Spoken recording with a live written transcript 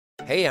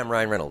Hey, I'm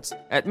Ryan Reynolds.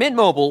 At Mint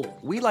Mobile,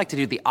 we like to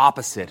do the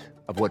opposite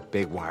of what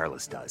Big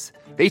Wireless does.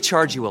 They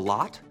charge you a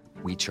lot,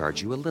 we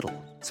charge you a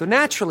little. So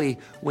naturally,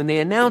 when they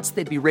announced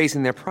they'd be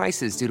raising their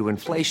prices due to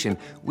inflation,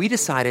 we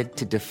decided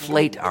to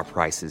deflate our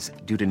prices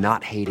due to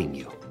not hating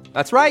you.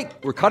 That's right.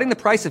 We're cutting the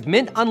price of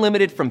Mint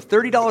Unlimited from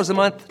 $30 a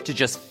month to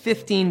just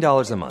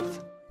 $15 a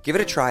month. Give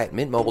it a try at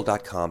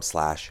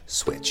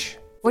mintmobile.com/switch.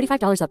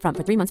 $45 up front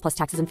for 3 months plus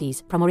taxes and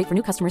fees. Promo rate for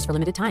new customers for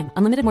limited time.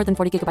 Unlimited more than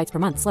 40 gigabytes per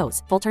month.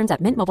 Slows full terms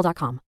at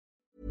mintmobile.com.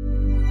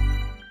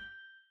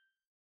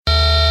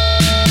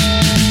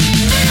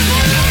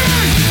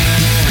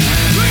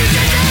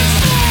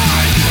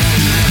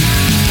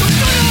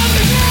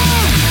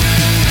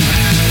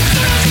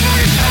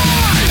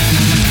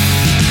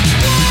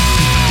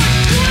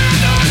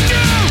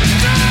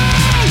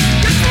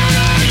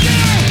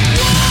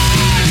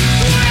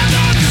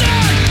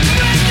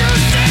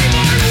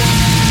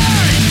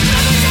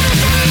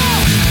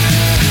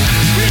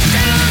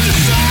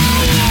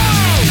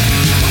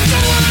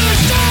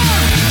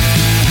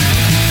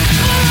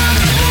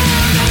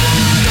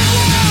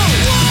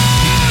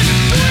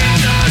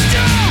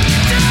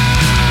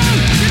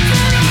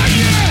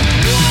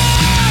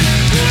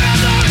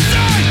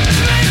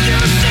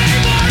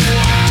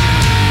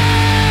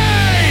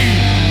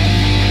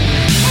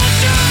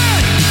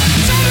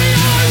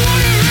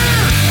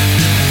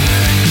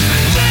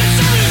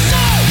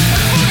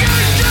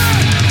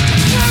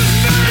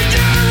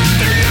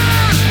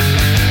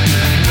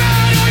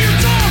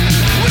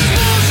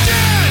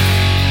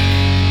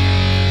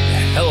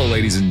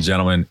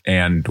 Gentlemen,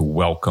 and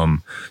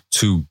welcome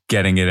to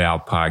Getting It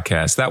Out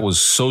podcast. That was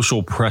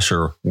Social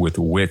Pressure with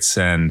Wits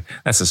End.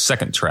 That's the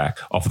second track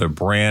off of their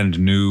brand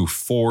new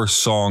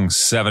 4-song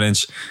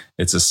 7-inch.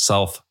 It's a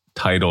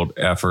self-titled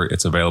effort.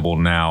 It's available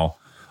now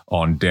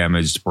on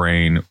Damaged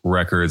Brain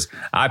Records.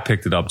 I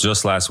picked it up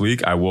just last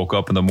week. I woke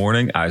up in the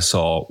morning. I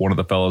saw one of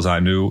the fellows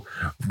I knew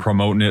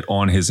promoting it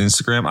on his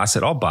Instagram. I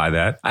said, I'll buy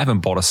that. I haven't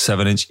bought a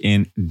 7-inch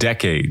in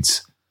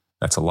decades.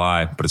 That's a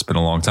lie, but it's been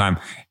a long time.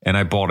 And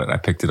I bought it. I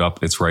picked it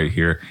up. It's right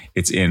here.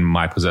 It's in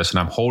my possession.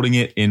 I'm holding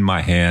it in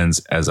my hands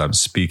as I'm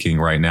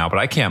speaking right now, but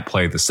I can't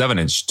play the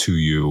 7-inch to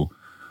you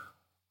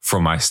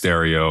from my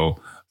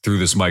stereo through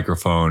this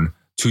microphone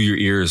to your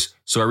ears.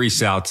 So I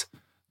reached out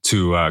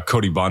to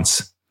Cody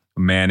Bunce,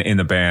 a man in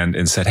the band,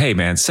 and said, hey,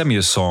 man, send me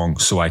a song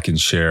so I can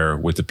share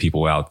with the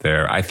people out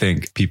there. I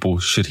think people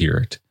should hear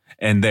it.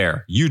 And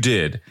there, you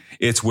did.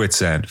 It's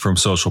Wits End from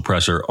Social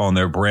Pressure on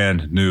their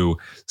brand new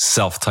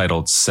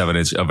self-titled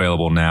 7-inch,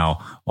 available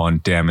now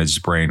on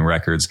Damaged Brain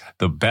Records.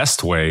 The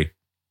best way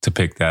to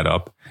pick that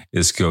up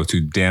is go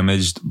to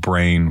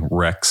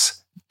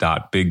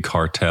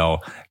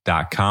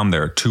damagedbrainrex.bigcartel.com.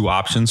 There are two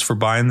options for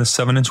buying the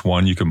 7-inch.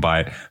 One, you can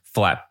buy it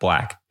flat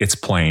black. It's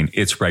plain,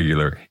 it's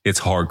regular, it's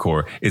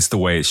hardcore, it's the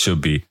way it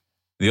should be.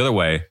 The other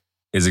way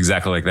is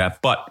exactly like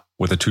that, but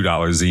with a $2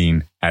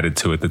 zine added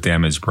to it, the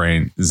Damaged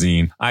Brain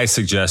zine. I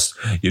suggest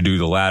you do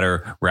the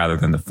latter rather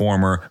than the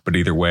former, but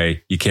either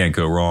way, you can't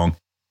go wrong.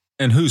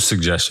 And whose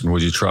suggestion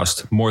would you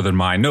trust more than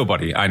mine?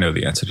 Nobody. I know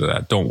the answer to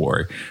that. Don't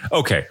worry.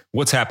 Okay,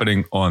 what's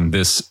happening on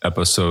this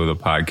episode of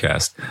the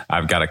podcast?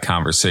 I've got a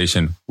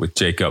conversation with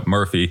Jacob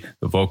Murphy,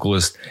 the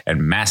vocalist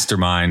and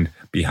mastermind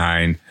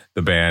behind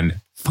the band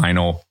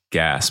Final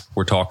Gasp.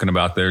 We're talking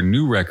about their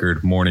new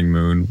record, Morning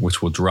Moon,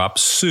 which will drop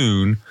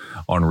soon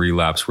on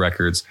Relapse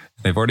Records.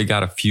 They've already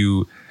got a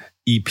few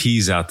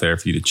EPs out there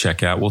for you to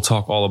check out. We'll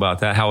talk all about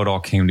that, how it all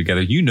came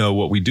together. You know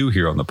what we do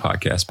here on the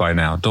podcast by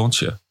now,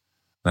 don't you?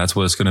 That's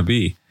what it's going to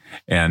be.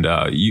 And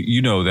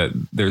you know that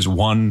there's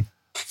one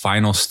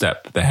final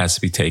step that has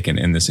to be taken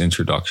in this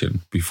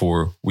introduction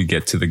before we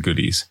get to the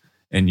goodies.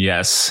 And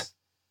yes,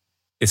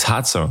 it's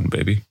Hot Zone,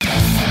 baby.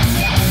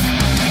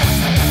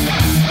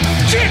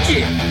 Kick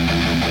it!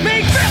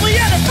 Make family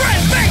and a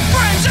friend, make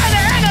friends and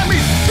an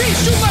enemy.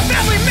 Peace to my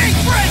family, make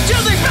friends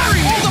till they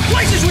bury all the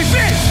places we've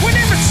been. We're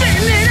never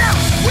sitting it out,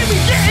 we be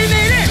getting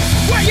it in.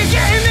 Where you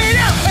getting it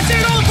out? I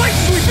said all the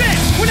places we've been.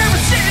 We're never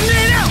sitting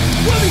it out,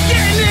 we'll be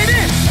getting it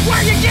in.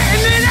 Where you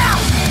getting it out?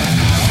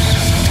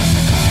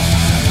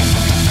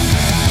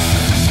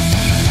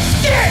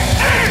 Get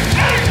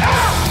it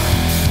out!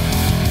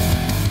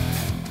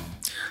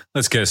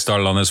 Let's get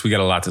started on this. We got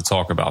a lot to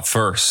talk about.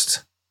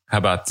 First, how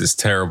about this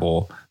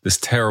terrible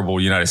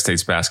United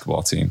States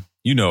basketball team?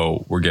 You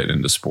know we're getting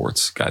into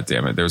sports. God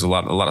damn it. There's a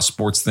lot of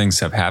sports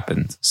things have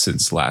happened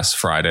since last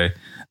Friday.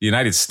 The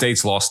United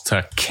States lost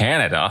to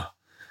Canada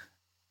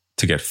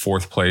to get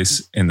fourth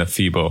place in the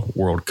FIBA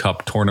World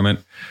Cup tournament.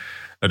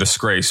 A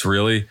disgrace,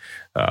 really.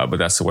 But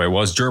that's the way it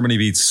was. Germany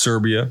beat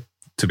Serbia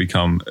to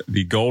become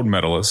the gold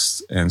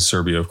medalists. And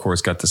Serbia, of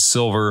course, got the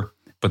silver,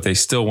 but they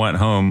still went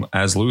home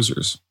as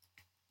losers.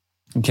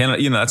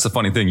 Canada, that's the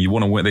funny thing. You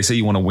want to win. They say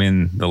you want to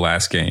win the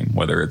last game,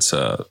 whether it's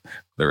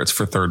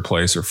for third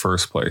place or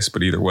first place.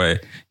 But either way,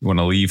 you want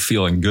to leave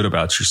feeling good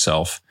about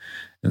yourself.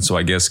 And so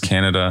I guess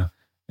Canada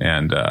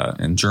and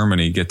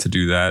Germany get to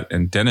do that.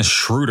 And Dennis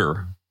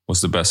Schroeder was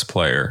the best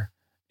player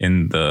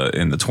in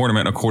the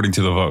tournament according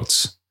to the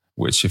votes.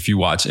 Which, if you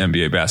watch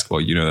NBA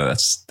basketball, you know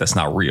that's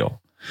not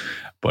real.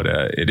 but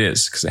it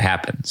is because it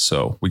happened.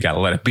 So we got to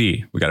let it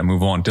be. We got to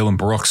move on. Dylan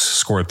Brooks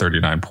scored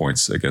 39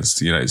 points against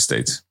the United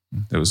States.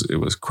 It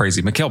was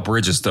crazy. Mikal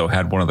Bridges, though,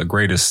 had one of the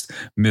greatest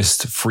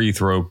missed free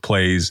throw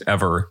plays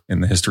ever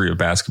in the history of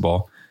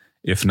basketball,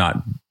 if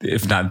not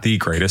the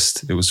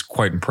greatest. It was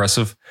quite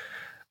impressive.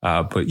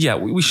 But yeah,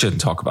 we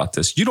shouldn't talk about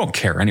this. You don't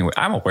care anyway.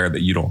 I'm aware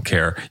that you don't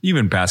care.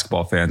 Even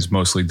basketball fans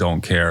mostly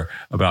don't care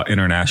about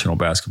international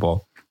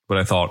basketball. But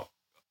I thought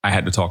I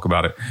had to talk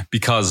about it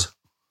because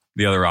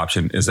the other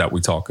option is that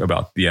we talk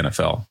about the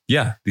NFL.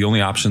 Yeah, the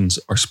only options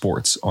are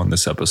sports on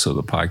this episode of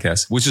the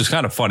podcast, which is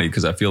kind of funny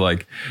because I feel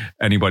like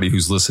anybody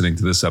who's listening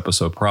to this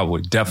episode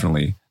probably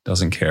definitely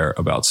doesn't care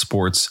about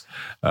sports.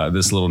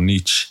 This little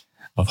niche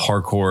of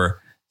hardcore,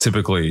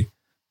 typically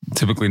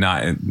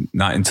not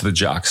into the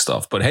jock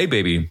stuff. But hey,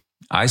 baby,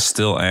 I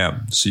still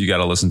am. So you got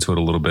to listen to it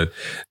a little bit.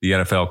 The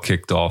NFL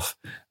kicked off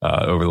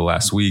over the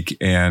last week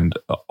and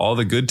all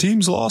the good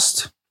teams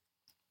lost.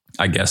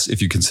 I guess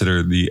if you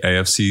consider the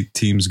AFC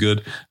teams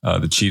good,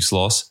 the Chiefs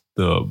lost,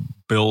 the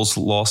Bills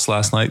lost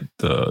last night,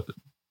 the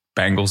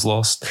Bengals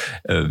lost,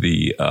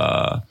 the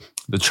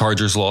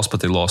Chargers lost, but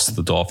they lost to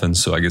the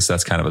Dolphins. So I guess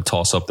that's kind of a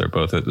toss up. They're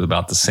both at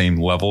about the same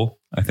level,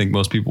 I think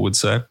most people would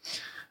say.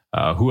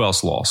 Who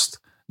else lost?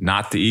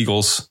 Not the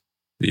Eagles.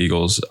 The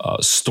Eagles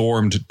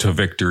stormed to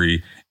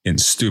victory in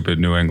stupid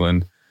New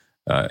England.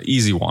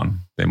 Easy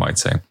one, they might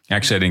say.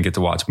 Actually, I didn't get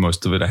to watch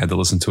most of it. I had to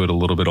listen to it a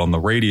little bit on the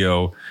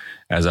radio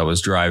as I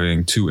was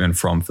driving to and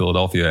from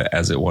Philadelphia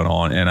as it went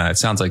on. And it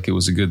sounds like it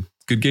was a good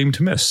game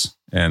to miss.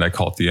 And I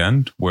caught the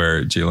end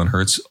where Jalen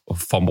Hurts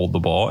fumbled the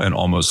ball and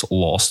almost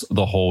lost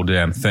the whole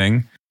damn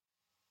thing.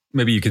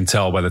 Maybe you can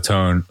tell by the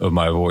tone of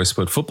my voice,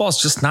 but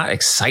football's just not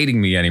exciting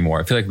me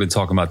anymore. I feel like I've been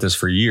talking about this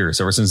for years.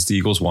 Ever since the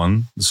Eagles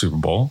won the Super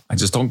Bowl, I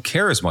just don't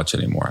care as much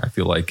anymore. I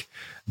feel like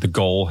the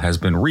goal has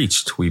been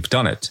reached. We've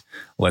done it.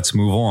 Let's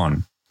move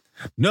on.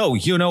 No,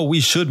 we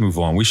should move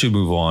on. We should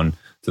move on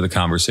to the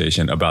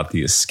conversation about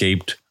the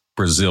escaped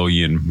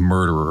Brazilian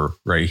murderer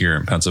right here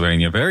in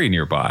Pennsylvania, very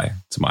nearby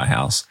to my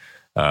house,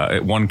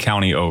 at one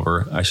county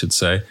over, I should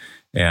say.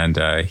 And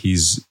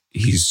he's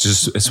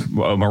it's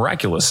a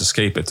miraculous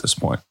escape at this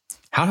point.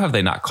 How have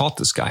they not caught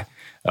this guy?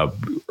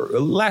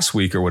 Last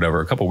week or whatever,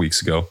 a couple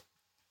weeks ago,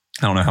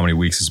 I don't know how many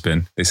weeks it's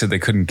been. They said they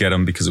couldn't get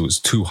him because it was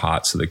too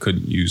hot, so they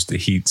couldn't use the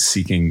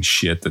heat-seeking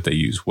shit that they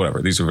use.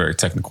 Whatever. These are very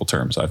technical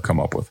terms I've come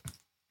up with.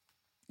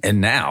 And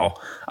now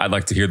I'd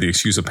like to hear the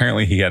excuse.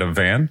 Apparently he had a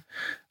van.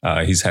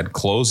 He's had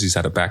clothes. He's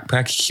had a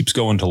backpack. He keeps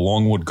going to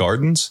Longwood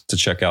Gardens to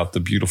check out the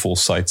beautiful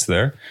sights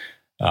there.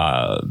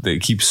 They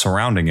keep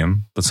surrounding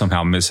him, but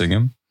somehow missing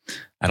him.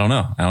 I don't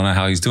know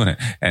how he's doing it.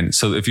 And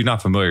so if you're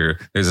not familiar,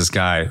 there's this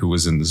guy who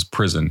was in this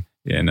prison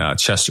in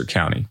Chester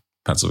County,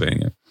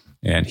 Pennsylvania,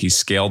 and he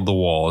scaled the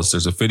walls.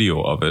 There's a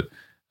video of it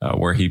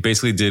where he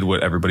basically did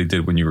what everybody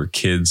did when you were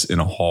kids in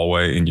a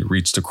hallway and you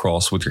reached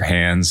across with your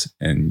hands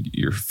and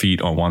your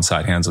feet on one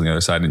side, hands on the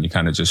other side, and you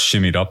kind of just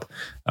shimmied up.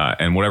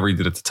 And whatever he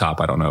did at the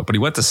top, I don't know. But he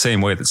went the same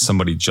way that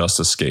somebody just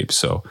escaped.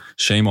 So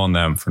shame on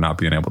them for not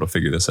being able to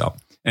figure this out.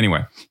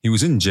 Anyway, he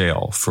was in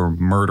jail for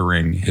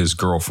murdering his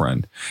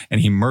girlfriend,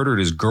 and he murdered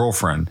his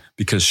girlfriend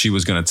because she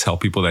was going to tell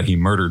people that he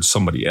murdered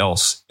somebody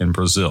else in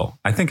Brazil.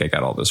 I think I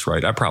got all this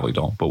right. I probably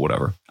don't, but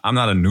whatever. I'm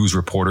not a news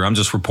reporter. I'm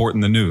just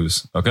reporting the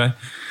news. Okay.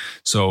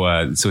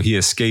 So he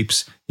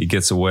escapes. He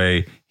gets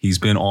away. He's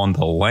been on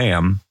the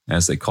lam,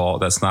 as they call it.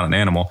 That's not an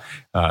animal,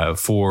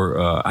 for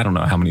I don't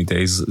know how many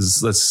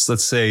days.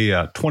 Let's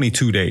say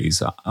 22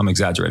 days. I'm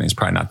exaggerating. It's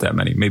probably not that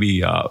many.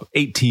 Maybe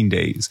 18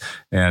 days.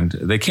 And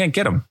they can't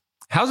get him.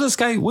 How's this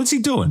guy? What's he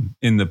doing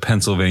in the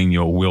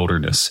Pennsylvania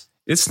wilderness?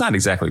 It's not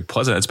exactly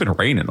pleasant. It's been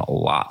raining a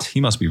lot.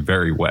 He must be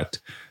very wet.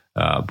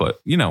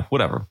 But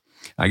whatever.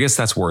 I guess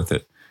that's worth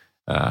it.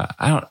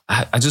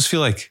 I just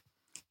feel like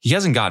he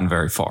hasn't gotten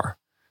very far.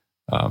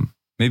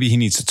 Maybe he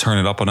needs to turn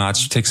it up a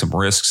notch, take some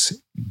risks,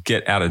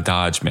 get out of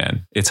Dodge,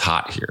 man. It's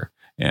hot here.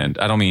 And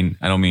I don't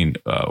mean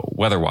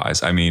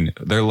weather-wise. I mean,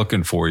 they're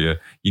looking for you.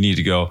 You need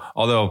to go.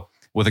 Although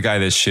with a guy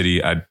this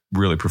shitty, I'd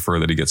really prefer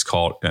that he gets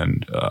caught.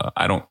 And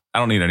I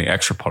don't need any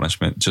extra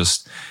punishment.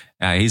 Just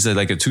he's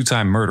like a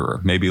 2-time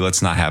murderer. Maybe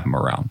let's not have him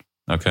around.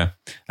 Okay.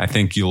 I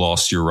think you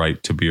lost your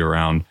right to be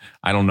around.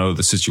 I don't know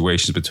the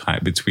situations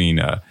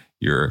between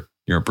your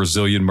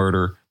Brazilian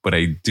murder, but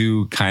I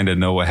do kind of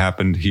know what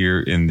happened here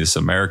in this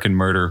American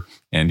murder.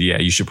 And yeah,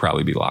 you should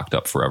probably be locked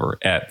up forever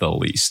at the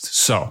least.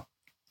 So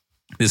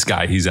this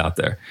guy, he's out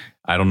there.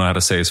 I don't know how to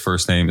say his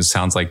first name. It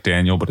sounds like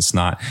Daniel, but it's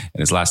not. And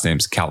his last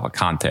name's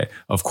Cavalcante.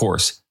 Of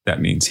course,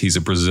 that means he's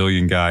a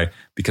Brazilian guy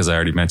because I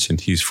already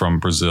mentioned he's from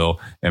Brazil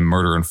and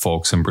murdering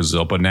folks in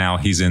Brazil. But now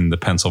he's in the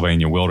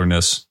Pennsylvania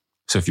wilderness.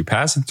 So if you're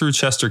passing through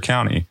Chester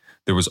County,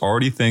 there was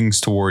already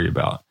things to worry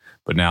about.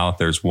 But now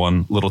there's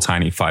one little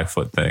tiny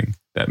 5-foot thing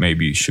that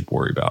maybe you should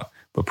worry about,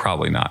 but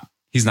probably not.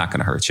 He's not going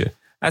to hurt you.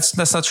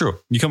 That's not true.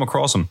 You come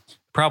across him,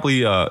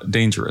 probably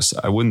dangerous.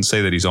 I wouldn't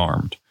say that he's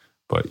armed,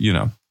 but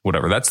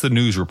whatever. That's the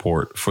news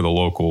report for the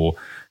local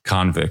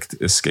convict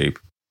escape.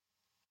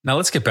 Now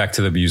let's get back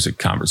to the music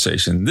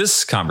conversation.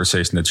 This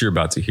conversation that you're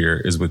about to hear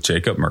is with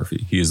Jacob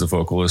Murphy. He is the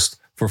vocalist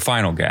for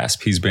Final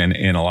Gasp. He's been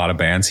in a lot of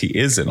bands. He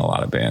is in a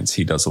lot of bands.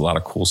 He does a lot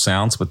of cool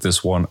sounds, but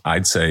this one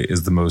I'd say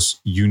is the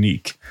most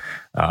unique.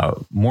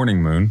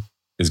 Morning Moon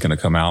is going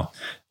to come out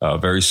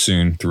very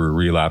soon through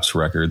Relapse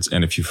Records.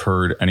 And if you've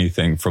heard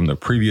anything from the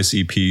previous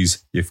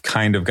EPs, you've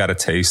kind of got a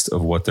taste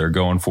of what they're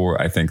going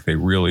for. I think they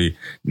really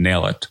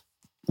nail it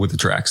with the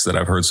tracks that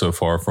I've heard so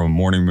far from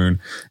Morning Moon.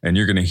 And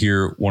you're going to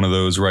hear one of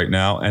those right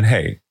now. And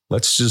hey,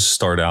 let's just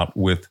start out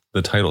with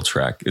the title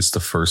track. It's the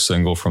first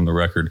single from the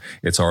record.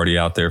 It's already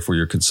out there for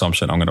your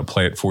consumption. I'm going to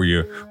play it for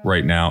you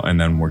right now,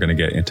 and then we're going to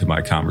get into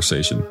my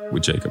conversation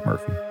with Jacob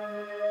Murphy.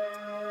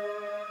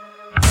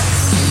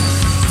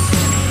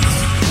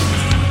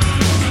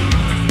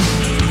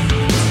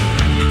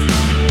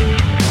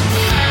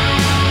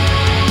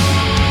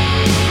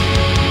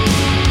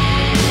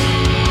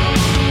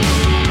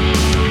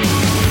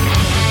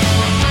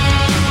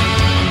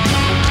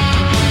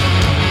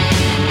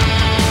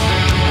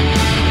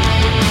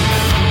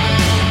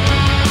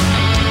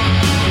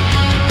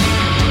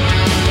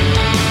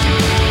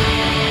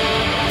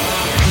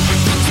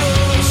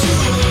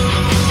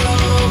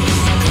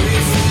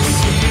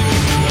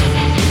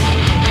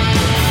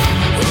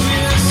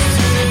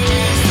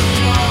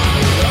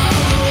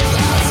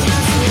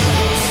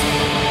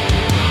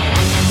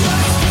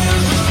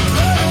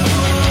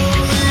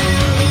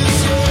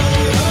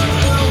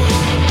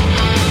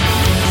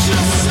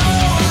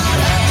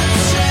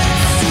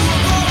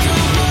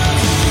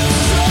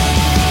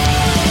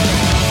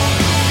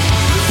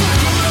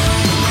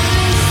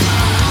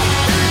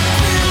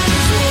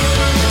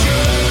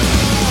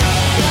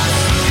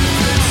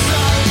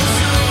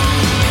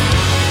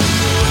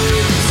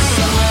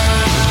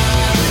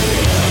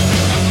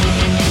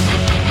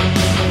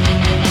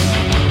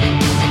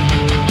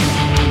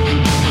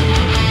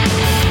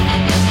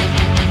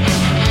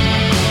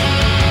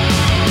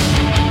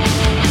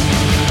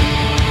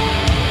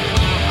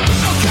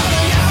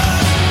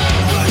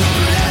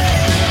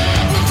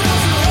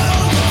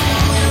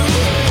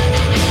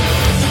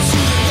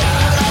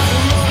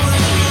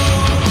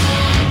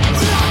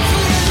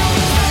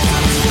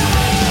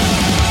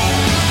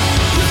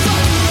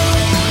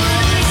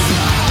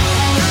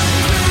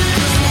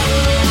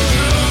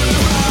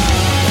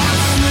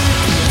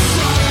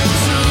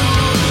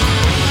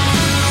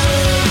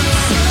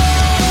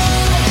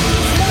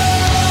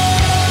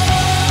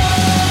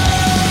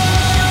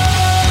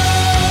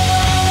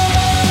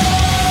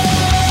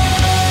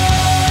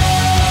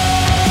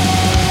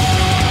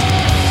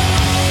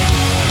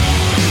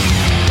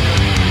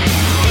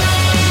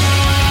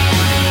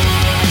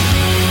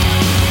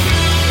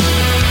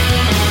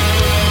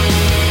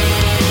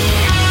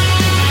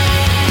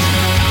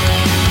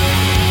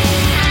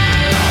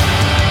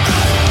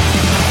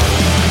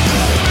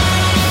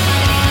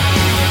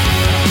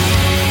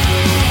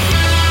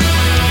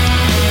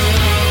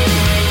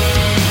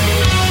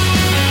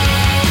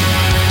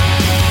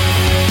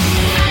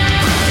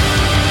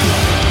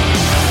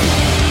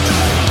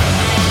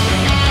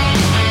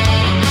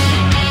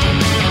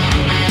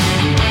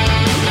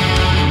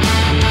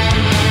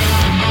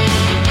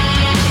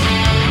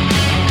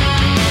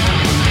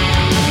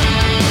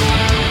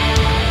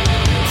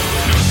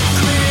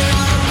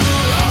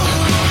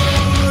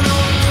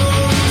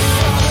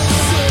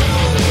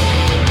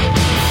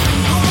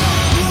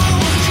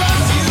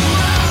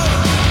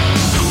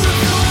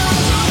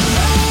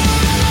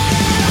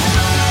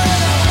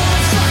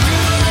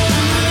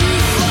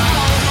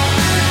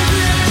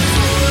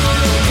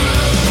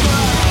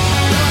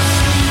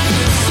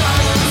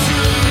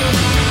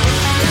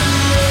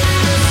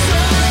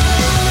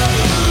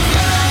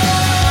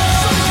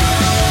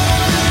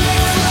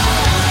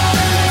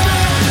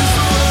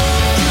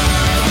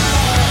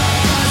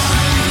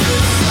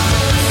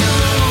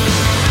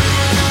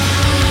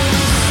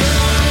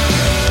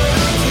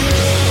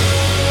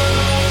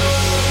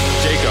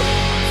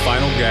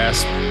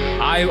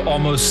 I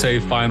almost say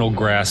Final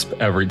Gasp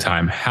every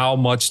time. How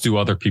much do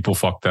other people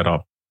fuck that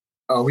up?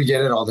 Oh, we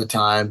get it all the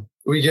time.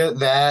 We get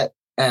that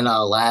and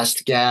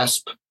Last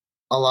Gasp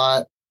a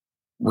lot,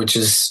 which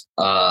is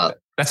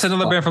that's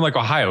another band from like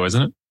Ohio,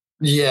 isn't it?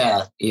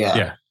 Yeah.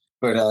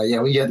 But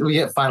yeah, we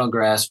get Final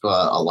Gasp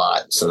a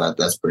lot, so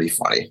that's pretty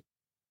funny.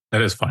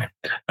 That is funny,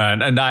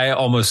 and I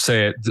almost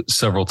say it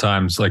several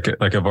times, like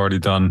I've already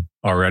done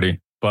already.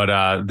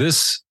 But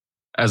this,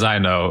 as I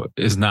know,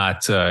 is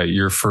not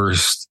your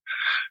first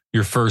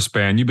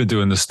band. You've been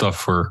doing this stuff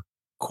for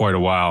quite a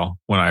while.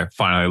 When I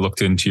finally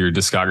looked into your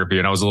discography,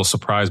 and I was a little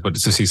surprised, but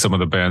to see some of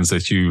the bands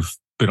that you've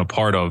been a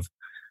part of,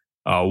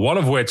 one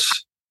of which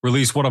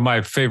released one of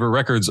my favorite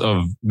records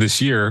of this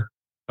year,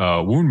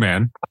 Wound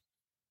Man.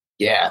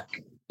 Yeah,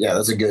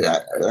 that's a good.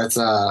 That's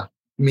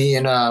me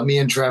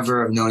and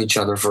Trevor have known each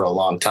other for a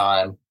long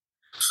time,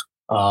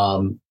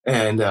 and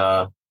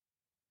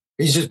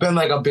he's just been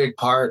like a big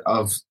part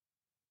of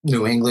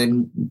New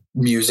England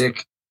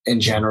music in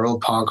general,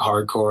 punk,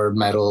 hardcore,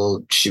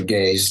 metal,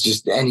 shoegaze,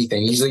 just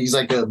anything. He's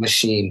like a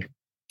machine,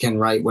 can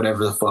write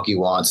whatever the fuck he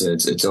wants,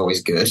 and it's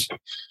always good.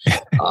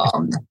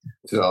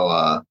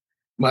 So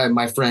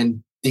my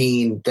friend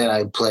Dean that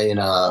I play in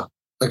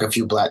like a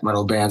few black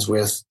metal bands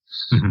with.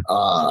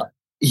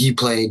 He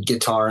played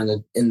guitar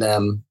in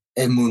them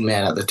and Moon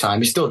Man at the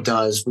time. He still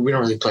does, but we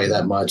don't really play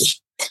that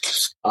much.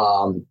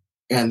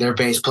 And their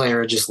bass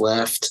player just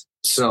left,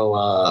 so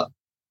I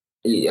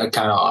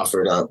kind of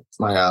offered up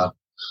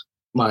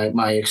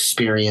my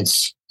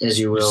experience, as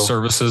you will,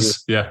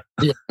 services. Yeah,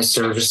 my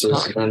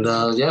services, and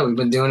we've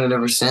been doing it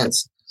ever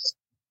since.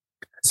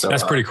 So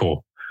that's pretty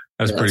cool.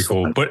 That's pretty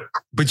cool. Fun.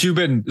 But you've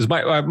been,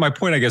 my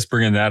point, I guess,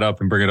 bringing that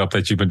up and bringing it up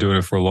that you've been doing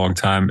it for a long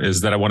time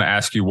is that I want to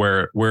ask you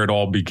where it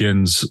all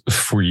begins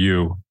for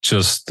you.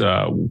 Just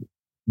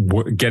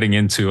getting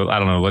into, I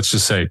don't know, let's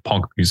just say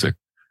punk music.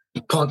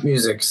 Punk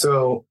music.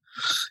 So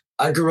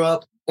I grew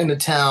up in a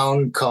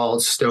town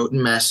called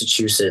Stoughton,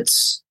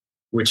 Massachusetts,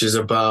 which is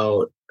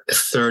about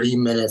 30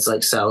 minutes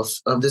like south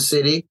of the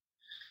city.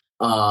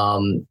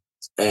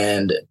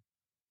 And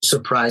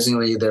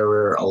surprisingly, there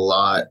were a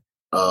lot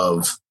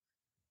of,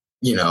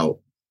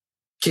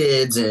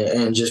 kids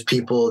and just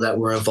people that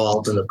were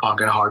involved in the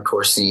punk and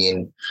hardcore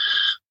scene,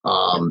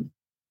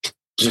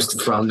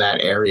 just from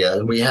that area.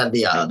 And we had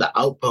the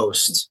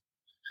Outpost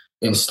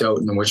in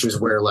Stoughton, which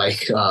was where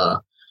like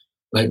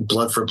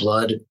Blood for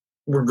Blood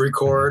would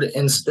record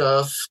and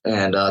stuff,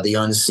 and the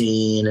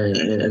Unseen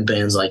and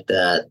bands like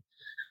that.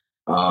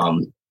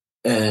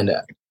 And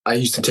I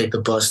used to take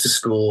the bus to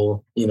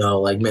school,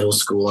 like middle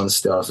school and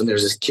stuff. And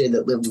there's this kid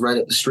that lived right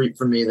up the street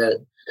from me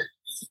that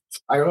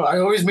I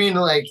always mean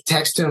to like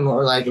text him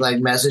or like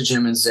message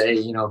him and say,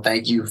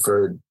 thank you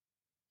for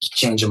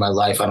changing my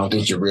life. I don't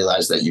think you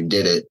realize that you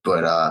did it,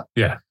 but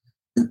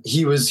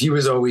he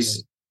was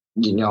always,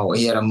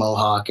 he had a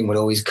mohawk and would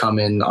always come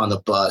in on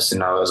the bus,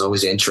 and I was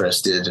always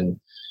interested in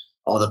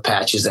all the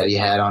patches that he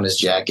had on his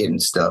jacket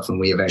and stuff. And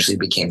we eventually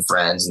became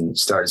friends and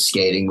started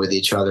skating with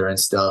each other and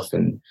stuff.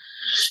 And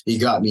he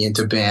got me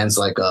into bands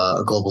like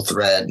a Global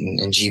Threat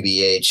and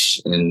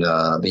GBH and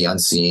the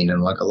Unseen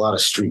and like a lot of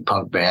street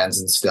punk bands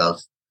and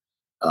stuff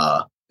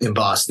in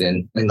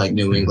Boston and like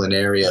New England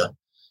area.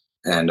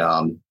 And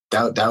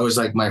that was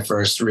like my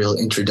first real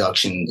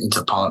introduction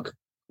into punk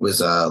was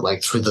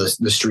like through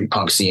the street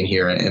punk scene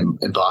here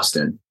in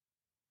Boston.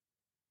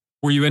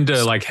 Were you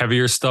into like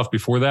heavier stuff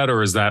before that,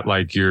 or is that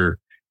like your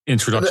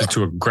introduction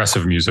to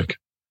aggressive music?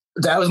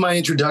 That was my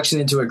introduction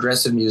into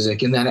aggressive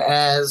music. And then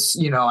as,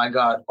 I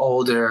got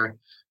older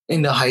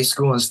into high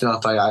school and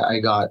stuff, I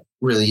got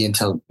really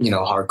into,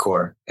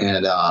 hardcore.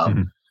 And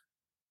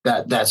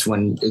that's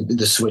when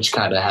the switch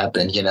kind of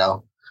happened,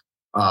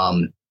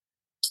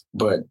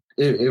 but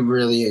it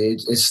really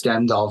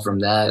stemmed all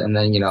from that. And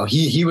then,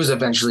 he was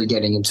eventually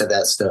getting into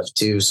that stuff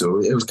too. So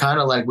it was kind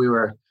of like we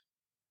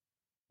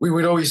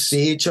would always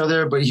see each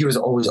other, but he was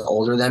always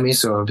older than me.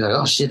 So I'd be like,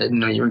 oh shit, I didn't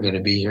know you were going to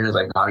be here.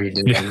 Like, how are you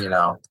doing?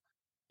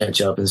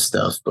 Catch up and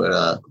stuff.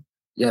 But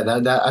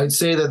that I'd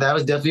say that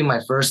was definitely my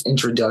first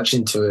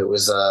introduction to it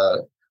was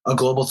a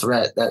Global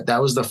Threat.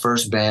 That was the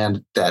first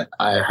band that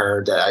I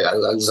heard that I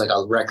was like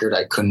a record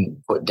I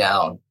couldn't put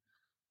down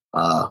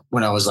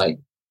when I was like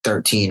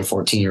 13,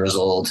 14 years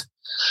old.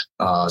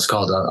 It's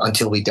called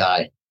Until We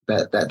Die,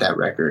 that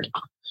record.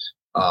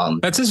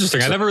 That's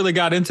interesting. I never really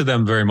got into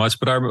them very much,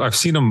 but I've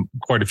seen them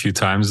quite a few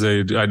times.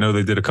 I know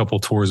they did a couple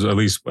tours, at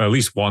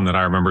least one that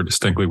I remember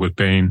distinctly with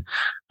Bane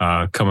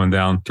coming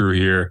down through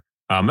here.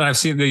 And I've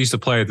seen they used to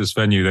play at this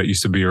venue that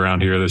used to be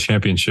around here, the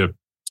Championship,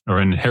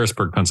 or in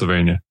Harrisburg,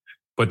 Pennsylvania.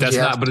 But that's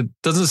not. But it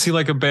doesn't seem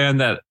like a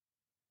band that,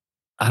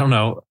 I don't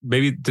know.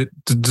 Maybe does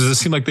it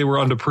seem like they were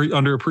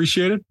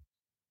underappreciated?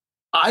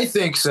 I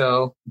think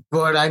so,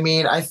 but I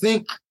mean, I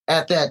think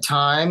at that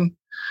time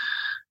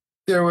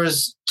there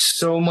was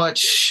so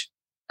much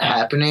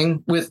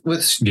happening with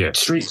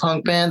street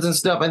punk bands and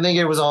stuff. I think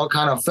it was all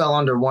kind of fell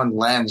under one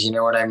lens, you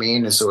know what I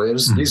mean? And so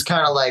it's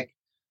kind of like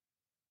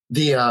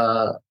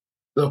the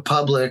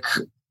public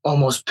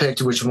almost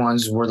picked which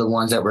ones were the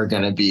ones that were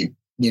going to be,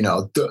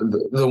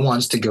 the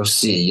ones to go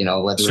see,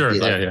 whether it be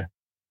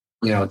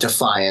like,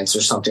 Defiance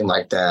or something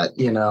like that,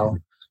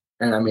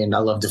 And I mean, I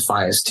love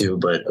Defiance too,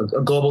 but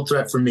a Global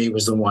Threat for me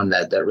was the one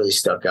that really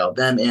stuck out.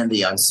 Them and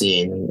the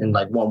Unseen and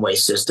like One Way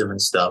System and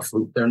stuff.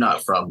 They're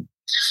not from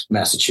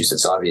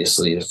Massachusetts,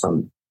 obviously. They're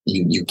from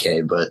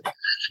UK, but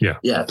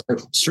yeah,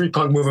 street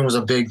punk movement was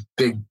a big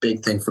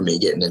thing for me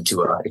getting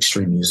into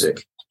extreme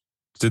music.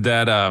 Did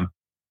that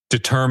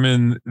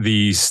determine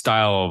the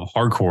style of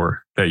hardcore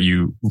that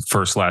you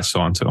first latched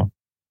onto?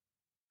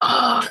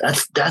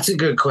 That's a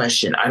good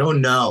question. I don't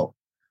know,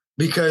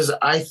 because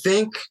I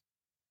think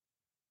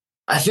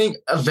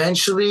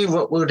eventually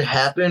what would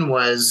happen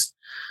was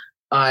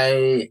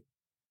I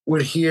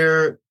would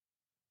hear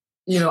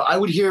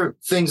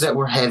things that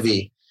were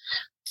heavy,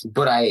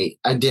 but I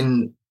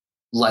didn't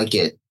like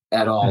it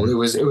at all.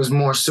 Mm-hmm. It was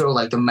more so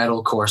like the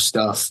metalcore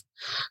stuff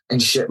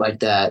and shit like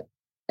that.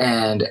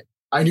 And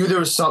I knew there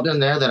was something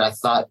there that I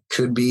thought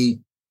could be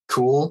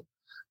cool,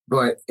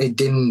 but it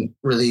didn't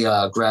really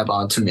grab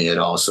onto me at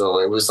all. So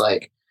it was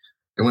like,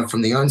 it went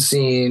from the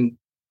Unseen,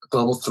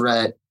 Global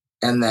Threat,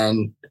 and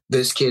then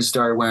this kid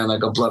started wearing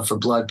like a Blood for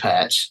Blood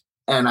patch.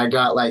 And I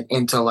got like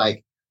into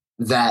like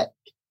that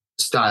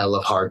style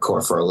of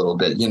hardcore for a little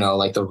bit, you know,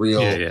 like the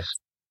real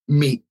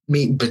meat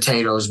and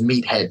potatoes,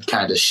 meathead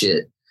kind of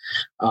shit.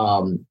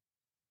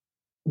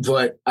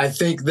 But I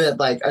think that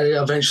like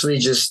I eventually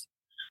just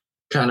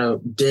kind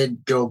of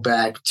did go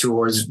back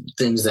towards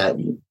things that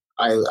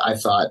I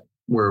thought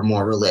were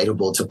more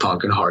relatable to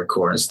punk and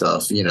hardcore and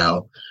stuff, you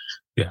know.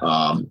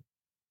 Yeah.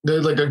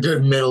 They're like a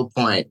good middle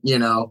point, you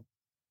know.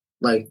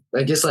 Like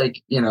I guess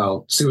like, you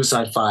know,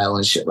 Suicide File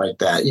and shit like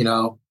that, you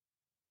know.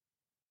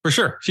 For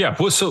sure. Yeah.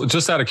 Well, so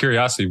just out of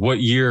curiosity,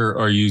 what year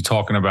are you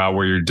talking about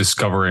where you're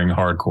discovering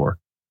hardcore?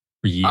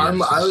 I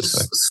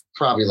was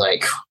probably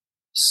like,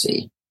 let's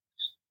see,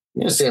 I'm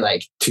going to say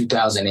like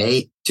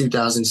 2008,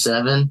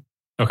 2007.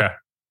 Okay.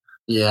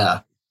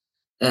 Yeah.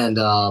 And,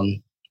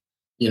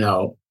 you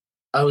know,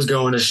 I was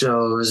going to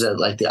shows at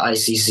like the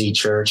ICC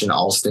church in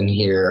Alston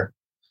here,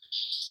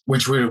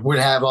 which would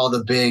have all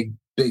the big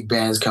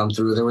bands come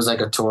through. There was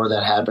like a tour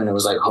that happened. It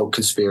was like Hope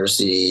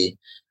Conspiracy,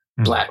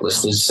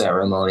 Blacklisted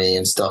Ceremony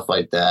and stuff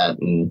like that.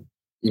 And,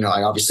 you know,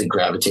 I obviously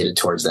gravitated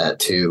towards that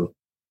too,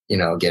 you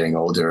know, getting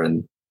older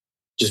and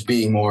just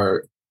being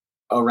more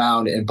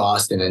around in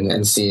Boston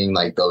and seeing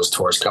like those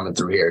tours coming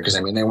through here. Cause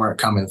I mean, they weren't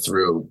coming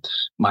through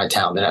my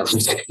town that I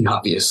was in,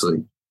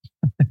 obviously.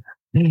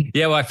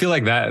 Yeah. Well, I feel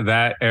like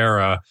that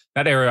era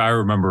I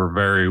remember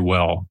very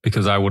well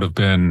because I would have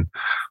been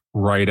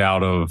right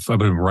out of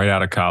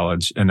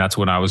college. And that's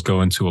when I was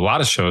going to a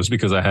lot of shows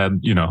because I had,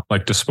 you know,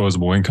 like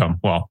disposable income.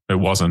 Well, it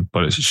wasn't,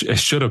 but it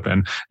should have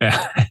been. And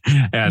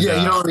yeah,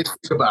 you don't really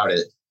think about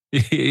it.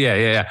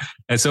 Yeah.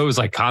 And so it was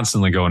like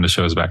constantly going to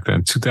shows back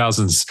then.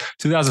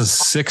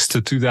 2006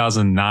 to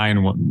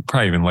 2009,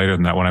 probably even later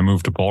than that when I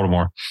moved to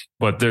Baltimore.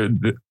 But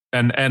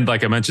and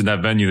like I mentioned,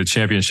 that venue, the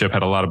Championship,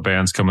 had a lot of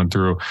bands coming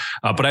through.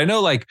 But I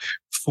know like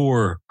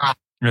for, at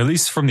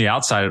least from the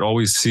outside, it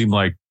always seemed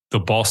like the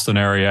Boston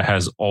area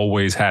has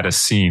always had a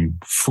scene.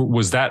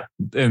 Was that,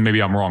 and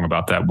maybe I'm wrong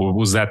about that,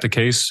 was that the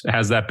case?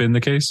 Has that been the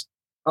case?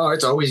 Oh,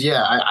 it's always,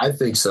 yeah, I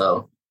think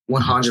so.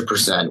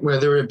 100%.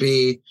 Whether it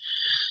be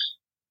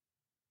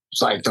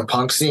like the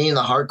punk scene,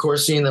 the hardcore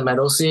scene, the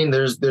metal scene,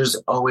 there's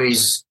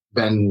always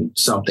been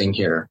something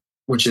here,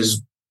 which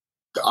is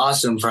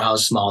awesome for how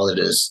small it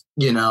is,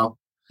 you know?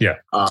 Yeah.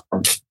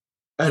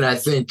 And I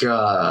think,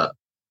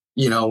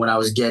 you know, when I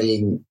was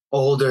getting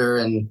older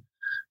and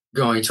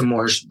going to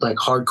more like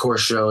hardcore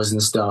shows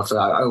and stuff,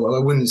 I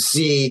wouldn't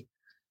see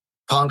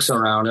punks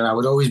around, and I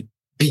would always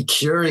be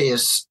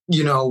curious,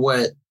 you know,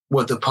 what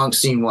the punk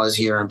scene was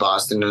here in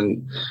Boston,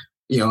 and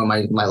you know,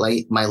 my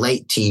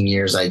late teen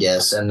years, I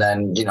guess, and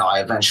then you know,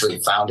 I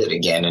eventually found it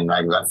again, and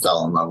I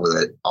fell in love with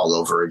it all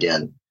over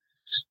again,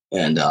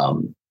 and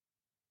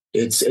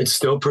it's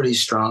still pretty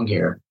strong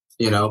here,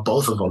 you know,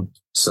 both of them,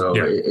 so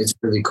it's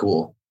really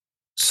cool.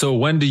 So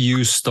when do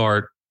you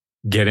start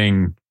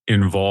getting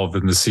involved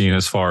in the scene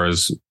as far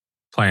as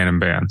playing in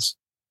bands?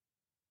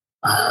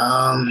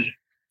 Probably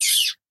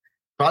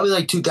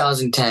like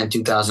 2010,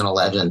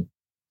 2011.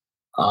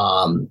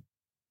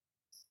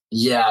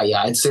 Yeah,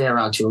 I'd say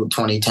around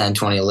 2010,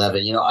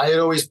 2011. You know, I had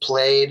always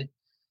played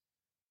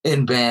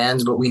in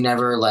bands, but we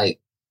never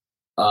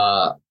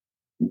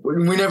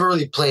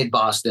really played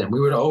Boston.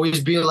 We would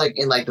always be like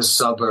in like the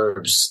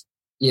suburbs,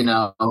 you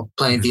know,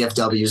 playing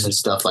VFWs and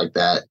stuff like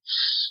that.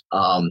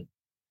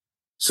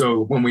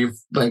 So when I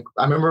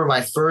remember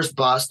my first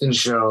Boston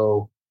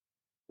show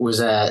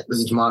was at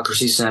the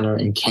Democracy Center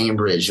in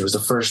Cambridge. It was the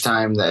first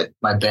time that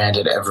my band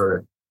had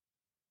ever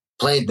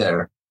played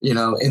there, you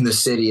know, in the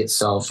city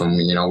itself.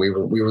 And, you know, we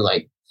were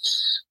like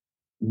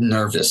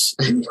nervous.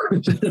 And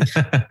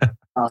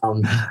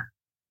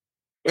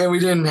we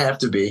didn't have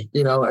to be,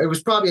 you know, it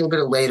was probably a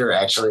little bit later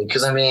actually.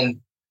 Cause I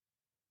mean,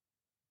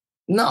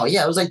 no,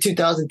 yeah, it was like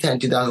 2010,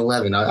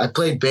 2011. I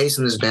played bass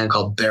in this band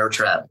called Bear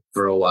Trap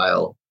for a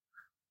while.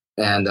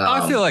 And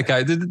I feel like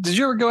did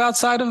you ever go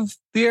outside of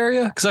the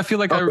area? Because I feel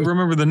like I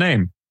remember the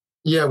name.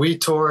 Yeah, we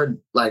toured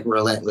like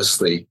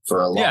relentlessly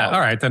for a long. Yeah, all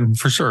right, then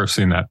for sure I've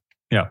seen that.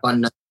 Yeah,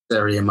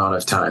 unnecessary amount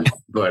of time.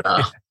 But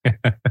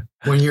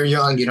when you're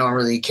young, you don't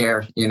really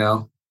care, you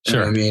know. Sure. You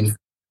know what I mean,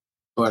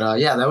 but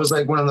yeah, that was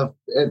like one of the,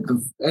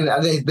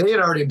 and they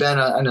had already been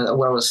a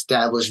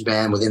well-established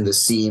band within the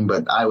scene,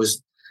 but I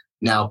was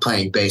now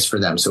playing bass for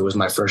them, so it was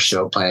my first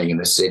show playing in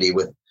the city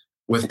with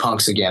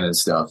punks again and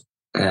stuff,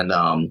 and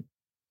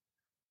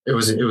It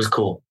was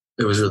cool.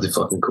 It was really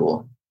fucking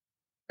cool.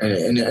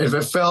 And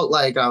it felt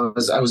like I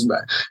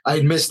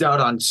had missed out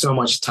on so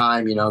much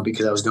time, you know,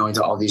 because I was going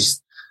to all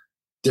these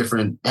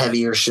different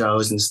heavier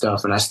shows and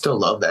stuff. And I still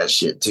love that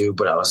shit too.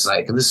 But I was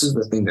like, this is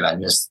the thing that I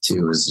missed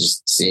too, is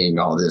just seeing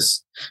all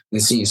this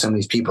and seeing some of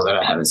these people that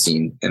I haven't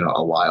seen in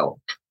a while.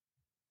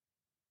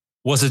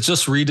 Was it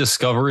just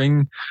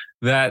rediscovering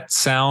that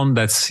sound,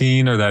 that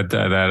scene, or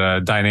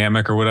that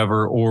dynamic or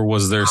whatever? Or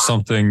was there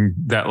something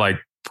that like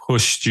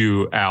pushed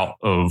you out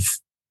of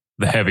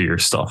the heavier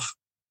stuff?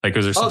 Like,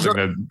 is there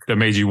something that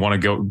made you want to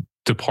go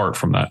depart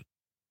from that?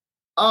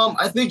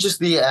 I think just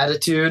the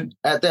attitude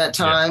at that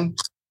time,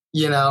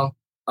 you know,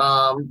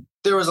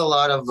 there was a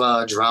lot of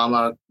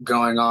drama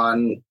going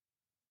on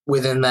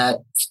within that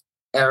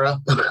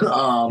era.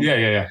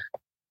 Yeah.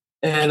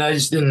 And I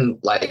just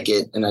didn't like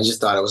it, and I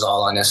just thought it was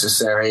all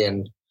unnecessary.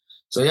 And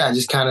so I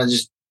just kind of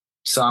just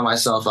saw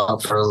myself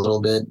up for a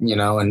little bit,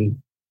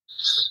 and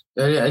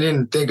I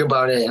didn't think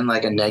about it in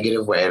like a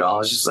negative way at all. I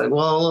was just like,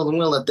 well, I'm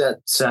gonna let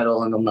that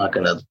settle, and I'm not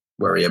gonna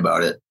worry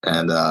about it.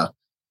 And I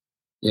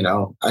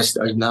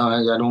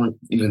don't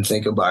even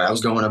think about it. I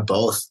was going to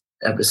both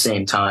at the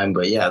same time,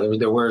 but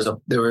there was a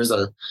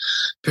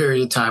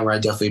period of time where I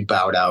definitely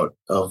bowed out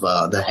of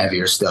the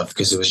heavier stuff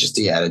because it was just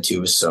the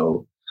attitude was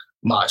so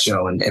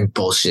macho and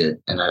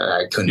bullshit, and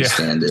I couldn't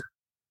stand it.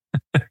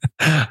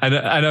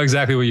 I know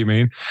exactly what you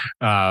mean.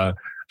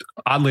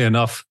 Oddly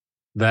enough,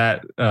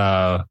 that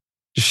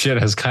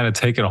shit has kind of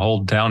taken a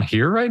hold down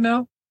here right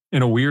now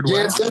in a weird way.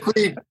 Yeah, it's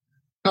definitely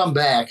come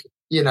back,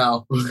 and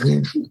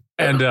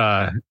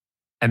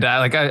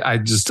I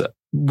just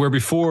where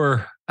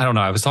before, I don't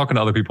know. I was talking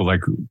to other people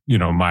like,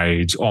 my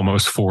age,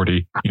 almost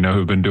 40,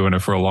 who've been doing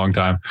it for a long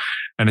time.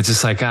 And it's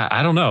just like,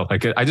 I don't know.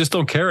 Like, I just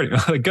don't care anymore.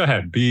 Like, go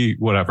ahead, be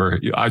whatever.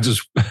 I'm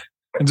just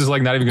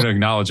like not even going to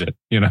acknowledge it,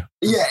 Yeah,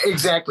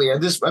 exactly.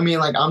 I'm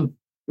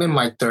in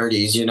my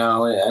 30s, and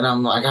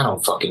I'm like, I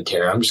don't fucking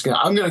care. I'm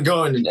going to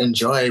go and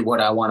enjoy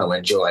what I want to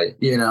enjoy,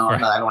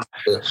 Right. I don't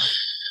have to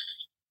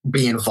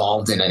be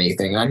involved in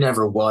anything. I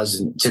never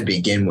was to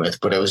begin with,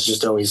 but it was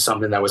just always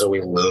something that was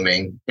always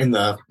looming in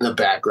the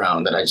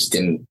background that I just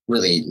didn't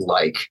really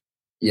like,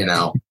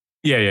 Yeah.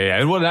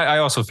 And I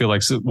also feel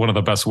like one of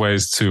the best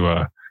ways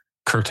to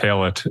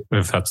curtail it,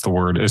 if that's the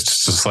word, is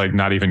just like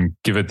not even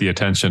give it the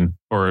attention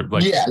or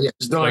like,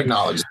 just don't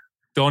acknowledge it.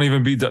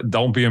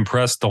 Don't be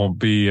impressed. Don't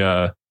be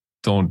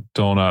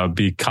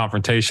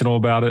confrontational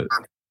about it.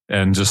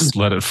 And just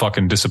let it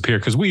fucking disappear.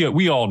 Because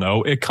we all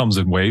know it comes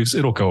in waves.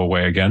 It'll go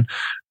away again.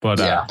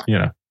 But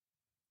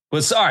But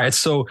it's all right.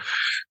 So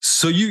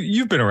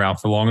you've been around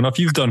for long enough.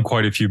 You've done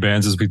quite a few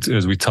bands as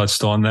we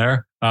touched on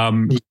there.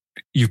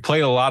 You've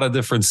played a lot of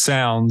different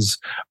sounds,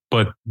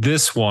 but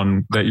this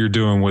one that you're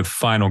doing with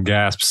Final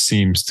Gasp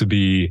seems to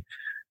be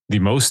the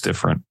most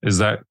different. Is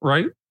that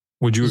right?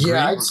 Would you agree?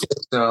 Yeah, I'd say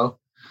so.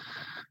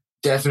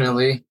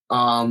 Definitely.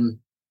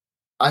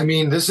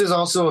 This is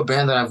also a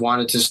band that I've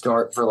wanted to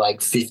start for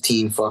like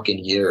 15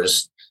 fucking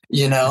years.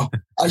 I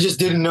just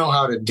didn't know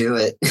how to do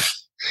it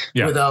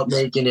without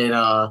making it.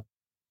 I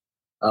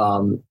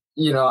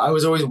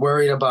was always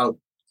worried about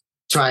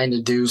trying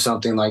to do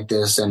something like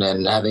this and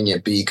then having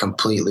it be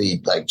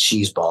completely like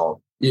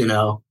cheeseball,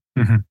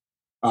 Mm-hmm.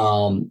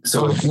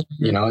 So,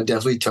 it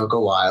definitely took a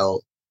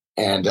while.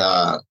 And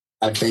I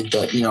think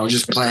that,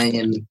 just playing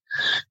in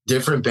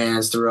different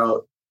bands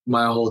throughout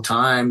my whole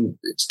time,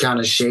 it's kind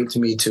of shaped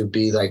me to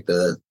be like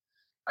the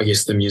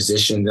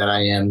musician that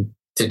I am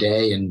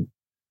today, and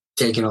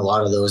taking a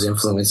lot of those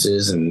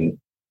influences and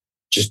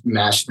just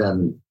mashed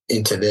them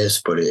into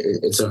this. But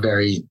it's a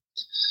very,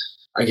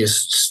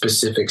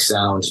 specific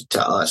sound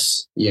to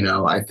us.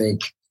 I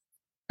think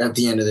at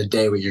the end of the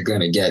day, what you're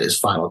going to get is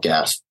Final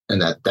Gasp,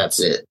 and that's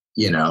it.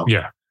 Yeah.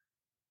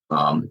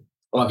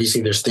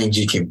 Obviously, there's things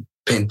you can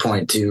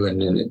pinpoint to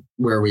and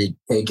where we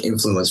take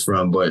influence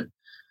from, but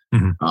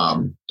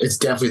it's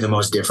definitely the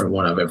most different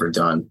one I've ever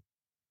done.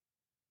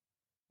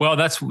 Well,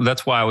 that's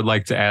why I would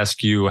like to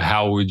ask you,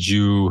 how would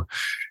you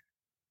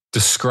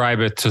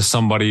describe it to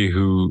somebody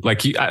who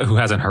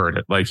hasn't heard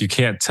it? Like, you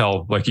can't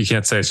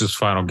say it's just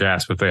Final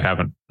Gasp if they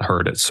haven't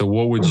heard it. So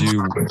what would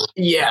you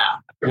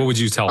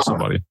tell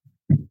somebody?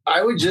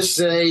 I would just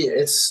say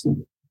it's,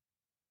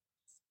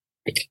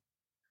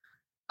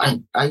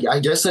 I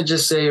guess I'd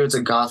just say it's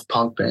a goth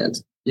punk band,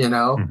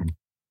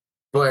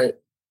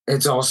 but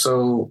it's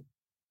also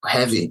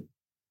heavy,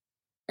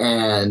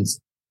 and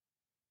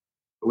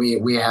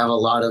we have a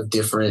lot of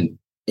different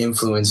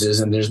influences,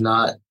 and there's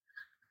not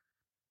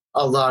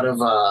a lot of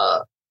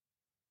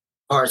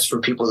parts for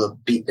people to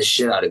beat the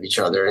shit out of each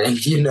other, and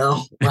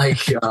so I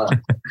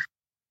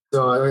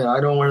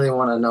don't really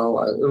want to know.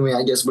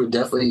 I guess we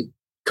definitely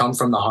come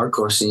from the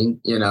hardcore scene,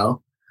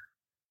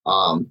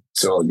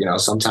 so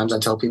sometimes I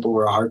tell people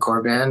we're a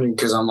hardcore band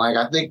because I'm like,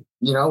 I think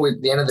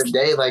at the end of the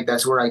day, like,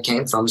 that's where I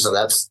came from, so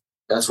that's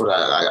what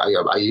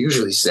I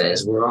usually say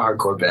is we're a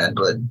hardcore band,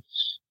 but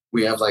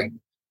we have like,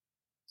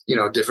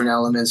 different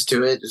elements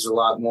to it. There's a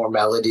lot more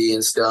melody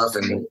and stuff,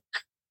 and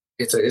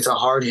it's a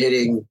hard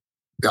hitting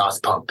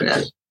goth punk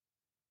band.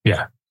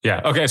 Yeah.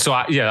 Yeah. Okay. So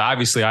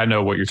obviously I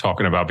know what you're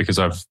talking about because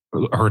I've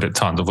heard it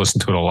tons. I've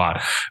listened to it a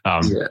lot.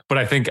 But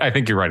I think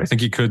you're right. I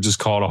think you could just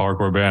call it a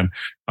hardcore band.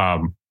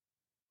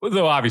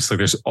 Though obviously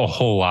there's a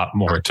whole lot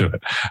more to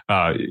it.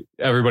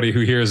 Everybody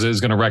who hears it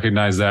is going to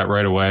recognize that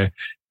right away.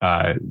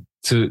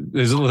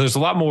 There's a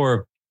lot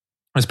more,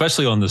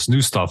 especially on this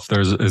new stuff.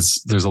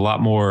 There's a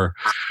lot more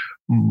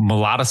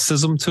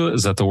melodicism to it.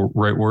 Is that the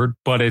right word?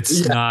 But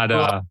it's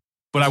not.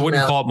 But I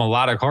wouldn't call it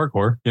melodic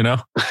hardcore.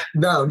 No.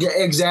 Yeah,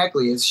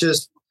 exactly. It's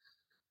just.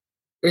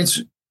 I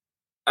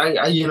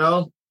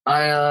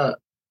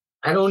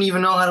don't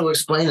even know how to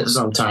explain it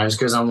sometimes,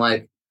 because I'm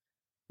like,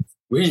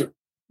 we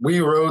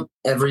wrote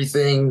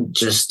everything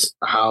just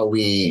how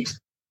we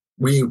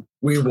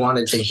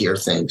wanted to hear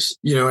things.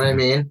 You know what I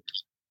mean?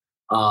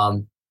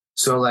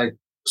 So like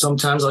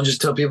sometimes I'll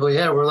just tell people,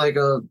 yeah, we're like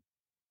a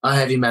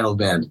heavy metal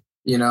band,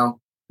 you know.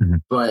 Mm-hmm.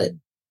 But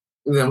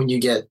then when you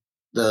get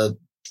the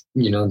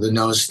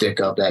nose stick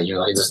up that you're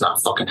like, it's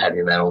not fucking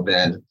heavy metal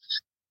band.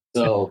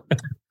 So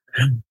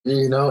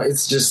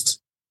it's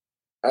just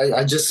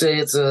I just say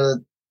it's a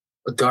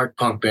dark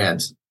punk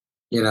band,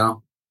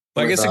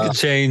 I guess it could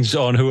change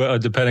on who,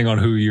 depending on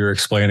who you're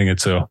explaining it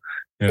to.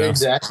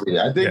 Exactly.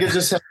 I think it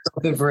just has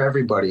something for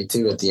everybody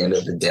too at the end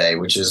of the day,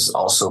 which is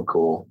also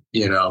cool,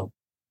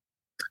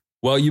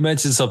 Well, you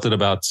mentioned something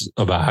about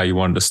how you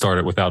wanted to start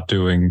it without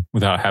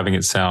having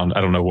it sound, I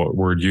don't know what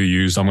word you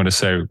used. I'm going to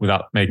say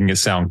without making it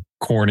sound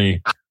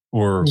corny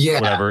or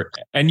whatever.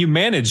 And you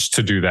managed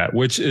to do that,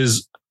 which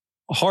is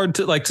hard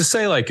to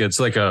say, like, it's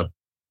like a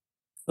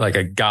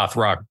goth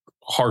rock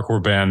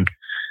hardcore band.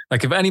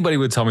 Like if anybody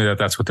would tell me that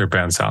that's what their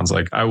band sounds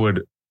like, I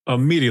would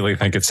immediately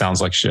think it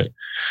sounds like shit.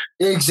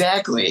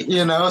 Exactly.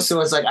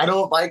 So it's like, I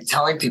don't like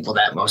telling people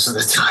that most of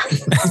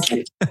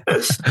the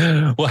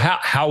time. Well,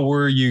 how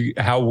were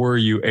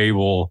you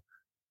able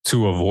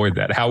to avoid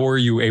that? How were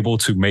you able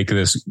to make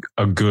this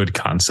a good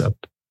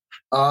concept?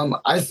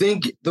 I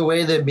think the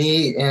way that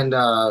me and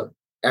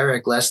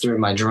Eric Lester,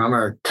 my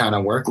drummer, kind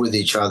of work with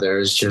each other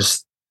is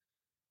just,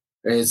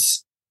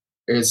 it's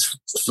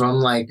from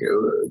like,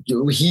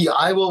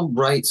 I will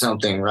write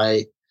something,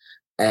 right?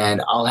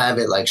 And I'll have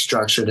it like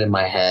structured in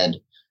my head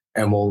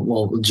and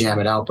we'll jam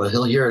it out, but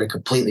he'll hear it a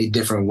completely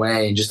different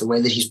way. And just the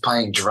way that he's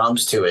playing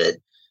drums to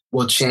it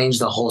will change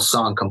the whole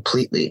song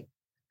completely.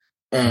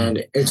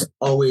 And it's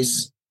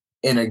always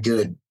in a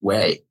good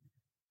way.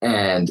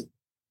 And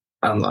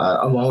I'm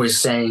always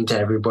saying to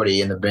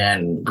everybody in the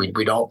band,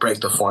 we don't break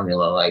the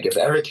formula. Like if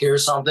Eric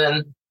hears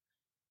something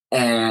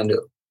and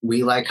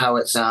we like how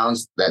it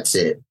sounds, that's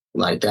it.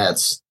 Like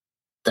that's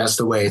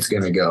the way it's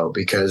going to go,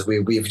 because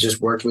we've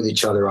just worked with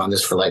each other on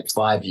this for like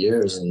 5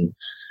 years and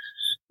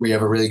we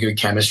have a really good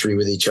chemistry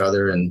with each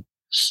other. And,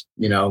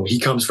 he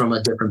comes from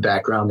a different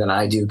background than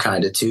I do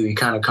kind of too. He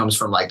kind of comes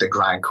from like the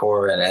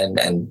grindcore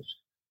and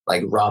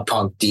like raw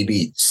punk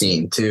D-beat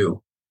scene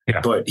too. Yeah.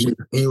 But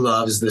he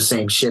loves the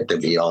same shit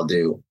that we all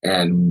do.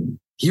 And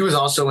he was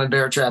also in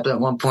Bear Trap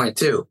at one point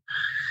too.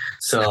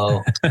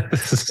 So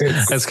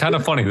that's kind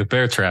of funny. The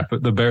Bear Trap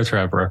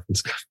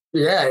reference.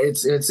 Yeah,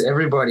 it's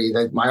everybody.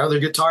 Like my other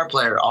guitar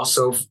player,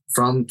 also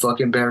from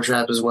fucking Bear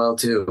Trap as well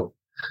too.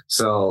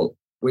 So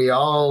we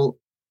all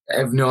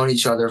have known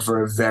each other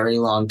for a very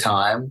long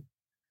time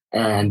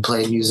and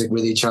played music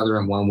with each other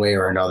in one way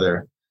or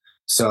another.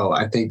 So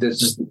I think that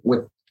just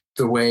with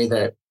the way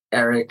that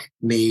Eric,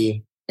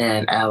 me,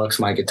 and Alex,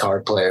 my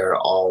guitar player,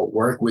 all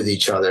work with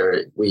each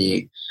other,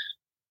 we've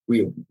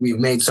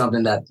made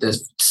something that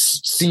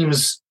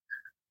seems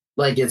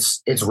like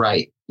it's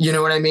right. You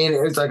know what I mean?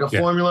 It's like a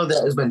formula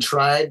that has been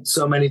tried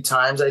so many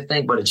times, I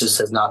think, but it just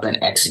has not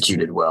been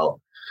executed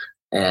well.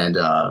 And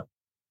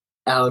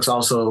Alex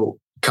also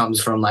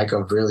comes from like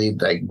a really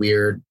like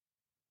weird,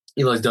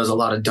 he like does a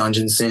lot of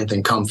dungeon synth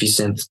and comfy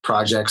synth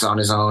projects on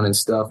his own and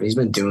stuff. And he's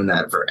been doing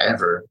that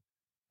forever.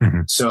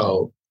 Mm-hmm.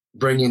 So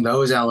bringing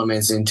those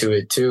elements into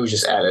it too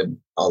just added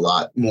a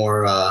lot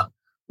more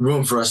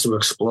room for us to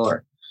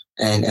explore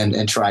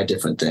and try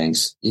different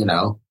things,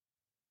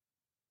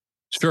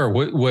 Sure.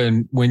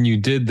 When you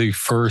did the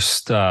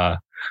first EP,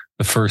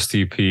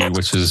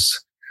 which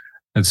is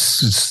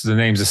it's the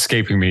name's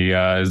escaping me.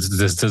 Is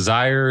this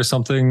Desire or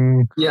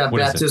something? Yeah,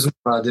 Baptism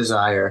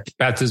Desire.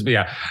 Baptism.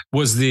 Yeah.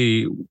 Was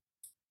the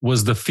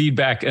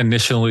feedback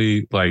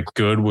initially like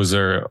good? Was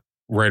there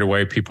right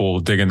away people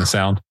digging the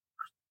sound?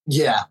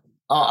 Yeah.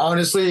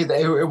 Honestly,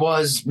 it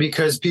was,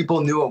 because people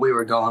knew what we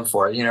were going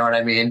for. You know what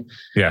I mean?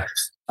 Yeah.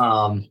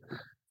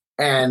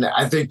 And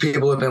I think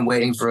people have been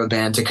waiting for a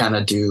band to kind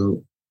of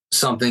do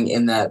something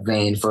in that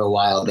vein for a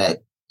while that,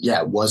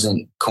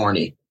 wasn't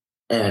corny.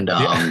 And,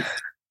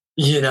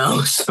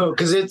 so,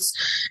 cause it's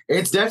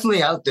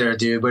definitely out there,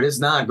 dude, but it's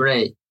not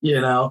great,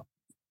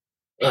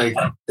 like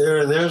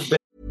there's been.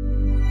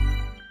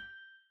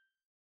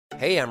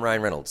 Hey, I'm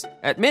Ryan Reynolds.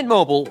 At Mint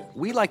Mobile,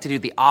 we like to do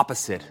the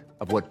opposite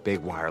of what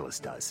Big Wireless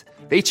does.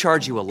 They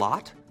charge you a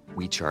lot.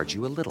 We charge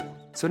you a little.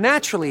 So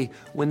naturally,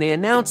 when they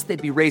announced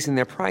they'd be raising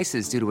their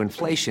prices due to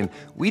inflation,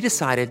 we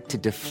decided to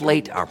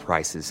deflate our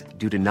prices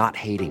due to not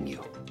hating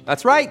you.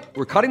 That's right.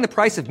 We're cutting the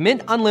price of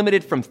Mint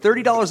Unlimited from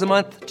 $30 a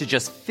month to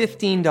just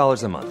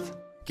 $15 a month.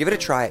 Give it a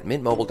try at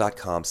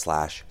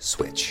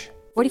mintmobile.com/switch.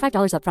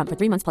 $45 up front for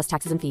 3 months plus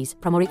taxes and fees.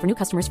 Promo rate for new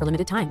customers for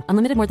limited time.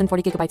 Unlimited more than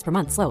 40 gigabytes per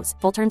month slows.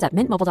 Full terms at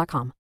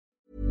mintmobile.com.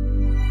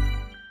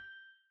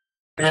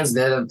 Bands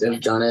that have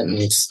done it, and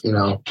it's,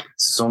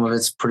 some of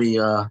it's pretty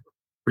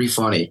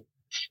funny.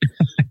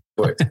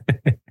 But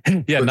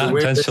not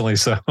intentionally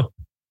so.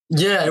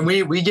 Yeah, and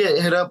we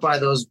get hit up by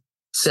those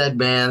said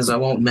bands. I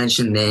won't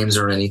mention names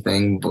or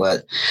anything,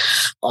 but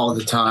all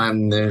the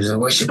time there's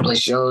we should play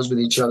shows with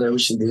each other. We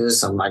should do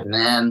this. I'm like,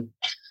 man,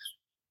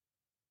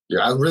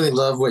 I really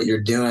love what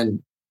you're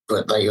doing,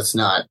 but like it's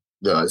not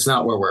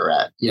where we're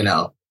at,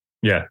 Yeah.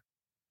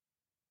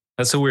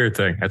 That's a weird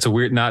thing. That's a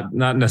weird, not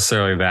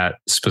necessarily that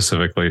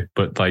specifically,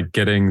 but like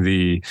getting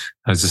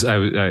this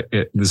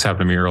happened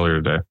to me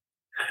earlier today.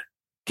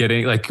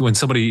 Getting like when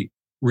somebody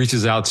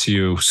reaches out to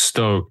you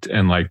stoked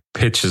and like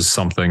pitches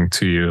something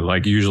to you,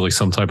 like usually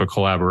some type of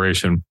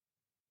collaboration.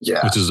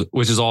 Yeah.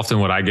 Which is often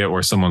what I get,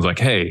 where someone's like,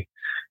 "Hey,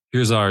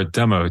 here's our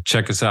demo.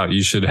 Check us out.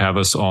 You should have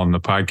us on the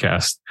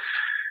podcast."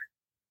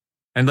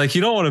 And like,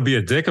 you don't want to be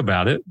a dick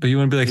about it, but you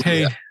want to be like,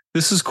 "Hey,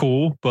 this is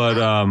cool,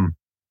 but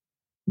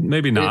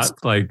maybe not."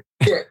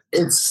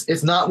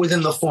 It's not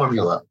within the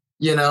formula,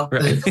 you know?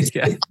 Right.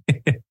 Yeah.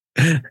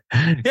 Yeah,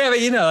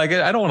 but you know, like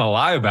I don't want to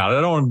lie about it.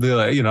 I don't want to be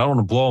like, you know, I don't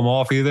want to blow them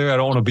off either. I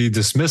don't want to be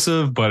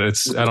dismissive, but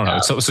I don't know.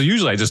 So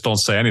usually I just don't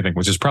say anything,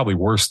 which is probably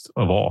worst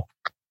of all.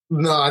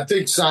 No, I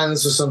think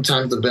silence is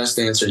sometimes the best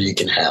answer you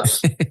can have.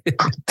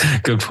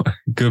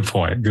 Good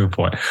point.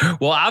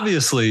 Well,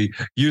 obviously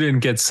you didn't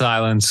get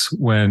silence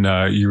when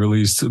you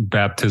released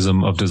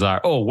Baptism of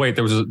Desire. Oh, wait,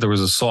 there's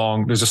a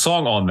song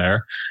on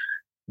there,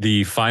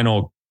 the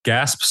final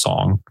Gasp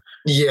song.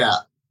 Yeah.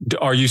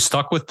 Are you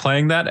stuck with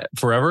playing that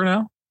forever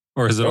now?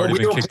 Or has it already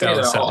been kicked out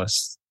of the set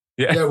list?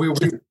 Yeah,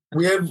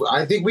 we have.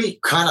 I think we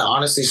kind of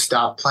honestly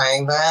stopped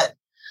playing that.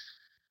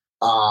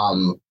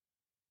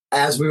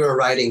 As we were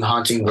writing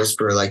Haunting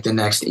Whisper, like the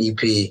next EP,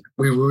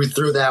 we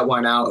threw that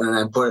one out and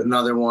then put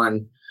another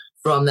one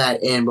from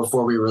that in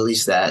before we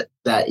released that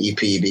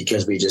EP,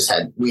 because we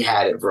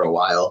had it for a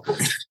while,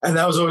 and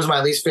that was always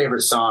my least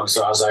favorite song.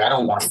 So I was like, I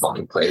don't want to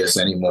fucking play this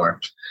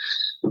anymore.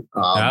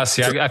 I thought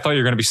you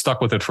were going to be stuck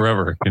with it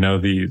forever. You know,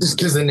 just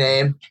because the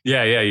name.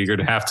 Yeah, you're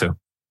going to have to.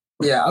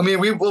 Yeah, I mean,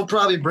 we will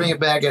probably bring it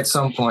back at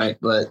some point,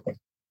 but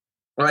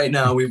right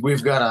now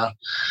we've got a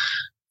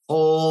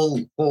whole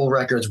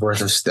record's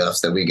worth of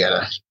stuff that we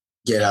gotta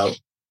get out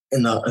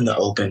in the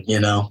open, you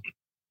know.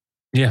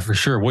 Yeah, for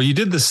sure. Well, you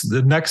did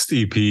the next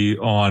EP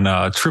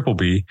on Triple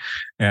B,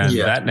 and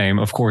that name,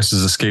 of course,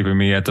 is escaping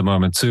me at the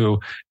moment too.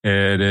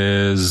 It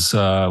is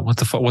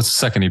what's the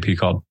second EP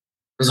called?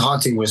 It's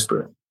Haunting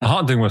Whisper.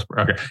 Haunting Whisper.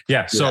 Okay,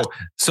 yeah. So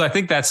I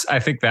think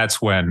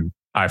that's when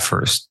I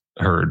first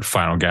heard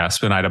Final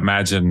Gasp, and I'd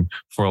imagine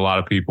for a lot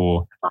of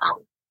people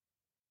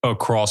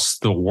across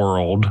the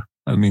world.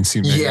 I mean,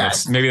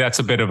 maybe that's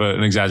a bit of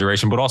an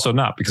exaggeration, but also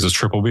not, because it's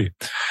Triple B.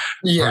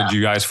 Yeah, heard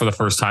you guys for the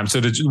first time. So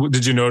did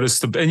you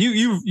notice and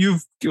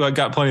you've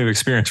got plenty of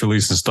experience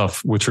releasing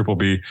stuff with Triple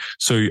B,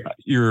 so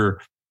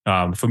you're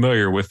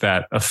familiar with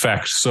that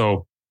effect.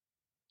 So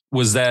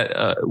was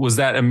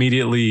that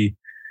immediately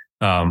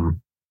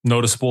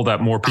noticeable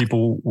that more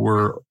people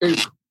were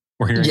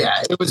hearing?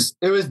 Yeah, it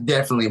was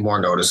definitely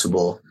more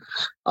noticeable.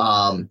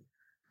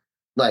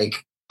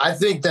 Like I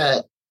think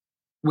that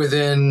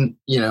within,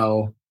 you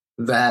know,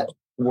 that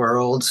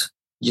world,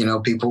 you know,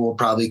 people will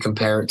probably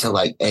compare it to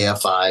like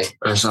AFI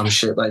or some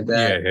shit like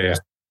that. Yeah.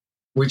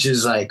 Which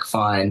is like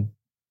fine.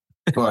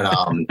 But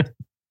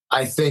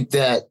I think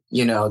that,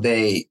 you know,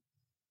 they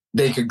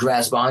could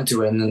grasp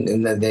onto it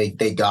and then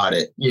they got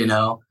it, you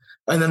know.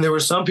 And then there were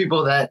some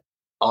people that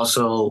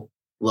also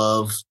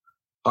love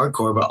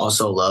hardcore, but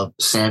also love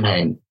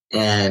Samhain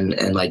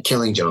and like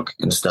Killing Joke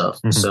and stuff.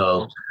 Mm-hmm.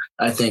 So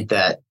I think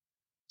that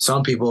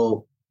some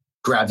people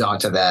grabbed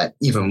onto that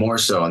even more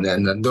so. And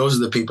then those are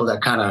the people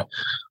that kind of,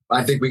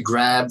 I think we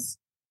grabbed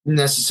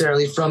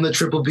necessarily from the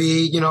Triple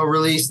B, you know,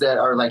 release, that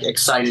are like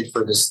excited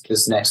for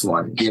this next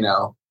one, you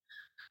know.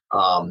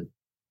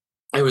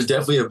 It was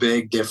definitely a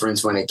big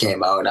difference when it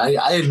came out.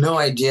 I had no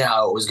idea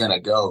how it was going to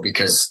go,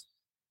 because,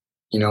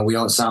 you know, we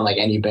don't sound like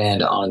any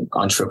band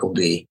on Triple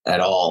B at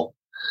all.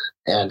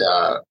 And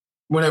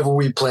whenever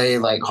we play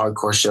like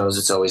hardcore shows,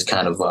 it's always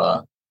kind of,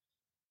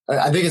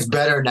 I think it's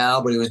better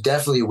now, but it was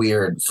definitely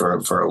weird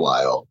for a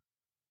while,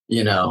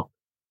 you know.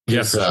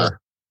 Yes, it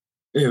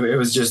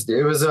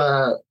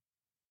was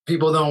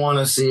people don't want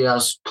to see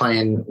us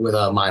playing with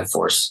a Mind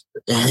Force,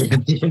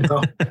 you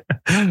know.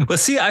 Well,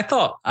 see, I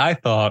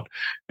thought,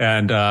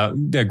 and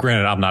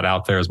granted, I'm not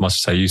out there as much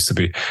as I used to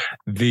be.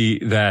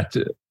 That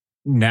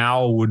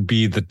now would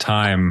be the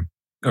time,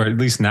 or at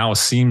least now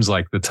seems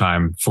like the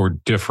time for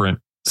different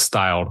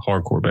styled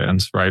hardcore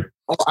bands, right?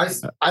 Oh,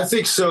 I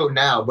think so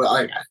now, but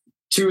like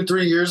 2 or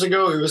 3 years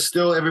ago, it was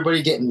still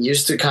everybody getting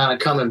used to kind of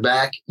coming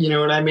back. You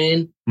know what I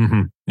mean?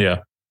 Mm-hmm.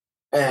 Yeah.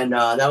 And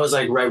that was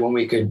like right when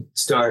we could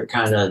start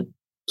kind of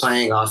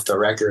playing off the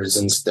records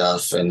and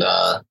stuff. And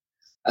I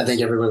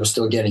think everybody was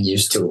still getting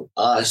used to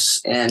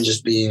us and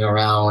just being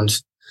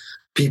around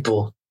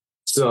people.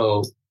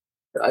 So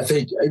I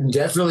think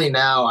definitely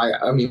now,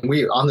 I mean,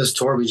 we on this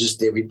tour,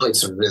 we played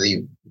some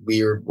really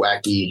weird,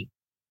 wacky,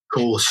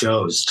 cool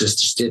shows, just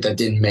shit that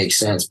didn't make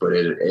sense, but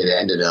it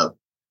ended up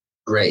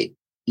great,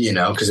 you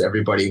know, because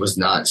everybody was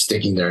not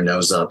sticking their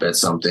nose up at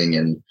something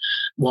and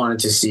wanted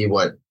to see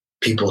what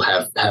people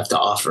have to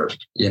offer,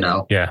 you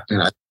know? Yeah.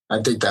 And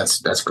I think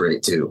that's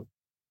great too.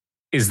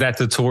 Is that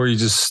the tour you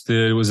just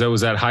did? Was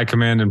that High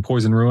Command and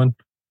Poison Ruin?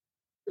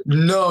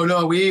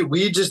 No,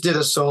 we just did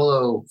a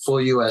solo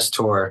full US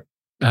tour.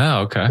 Oh,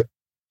 okay.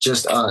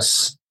 Just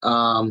us.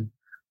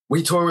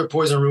 We toured with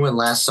Poison Ruin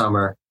last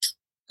summer,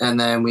 And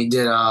then we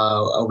did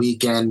a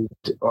weekend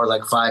or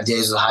like 5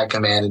 days of High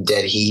Command and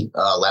Dead Heat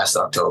last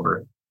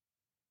October.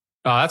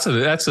 Oh,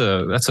 that's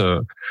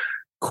a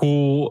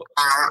cool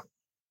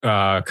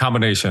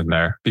combination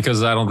there,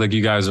 because I don't think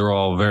you guys are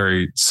all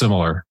very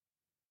similar.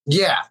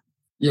 Yeah.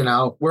 You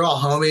know, we're all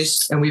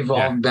homies and we've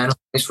all been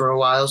homies for a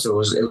while. So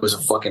it was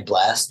a fucking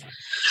blast,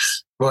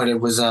 but it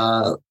was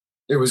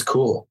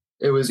cool.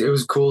 It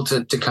was cool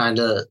to kind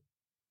of,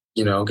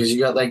 you know, cause you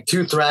got like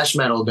two thrash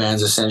metal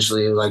bands,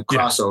 essentially like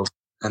crossover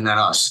and then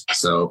us.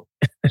 So,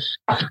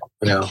 you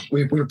know,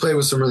 we played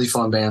with some really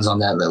fun bands on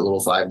that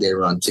little 5-day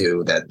run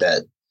too,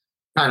 that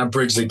kind of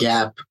bridged the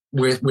gap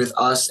with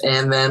us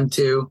and them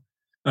too.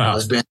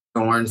 This band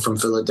Thorn from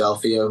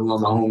Philadelphia, who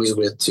I'm homies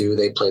with too.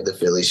 They played the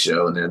Philly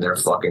show and they're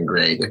fucking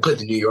great. They played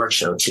the New York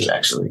show too,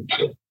 actually.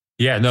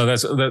 Yeah, no,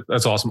 that's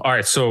awesome. All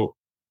right, so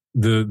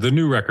the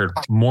new record,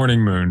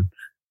 Morning Moon.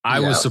 I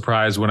was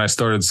surprised when I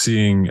started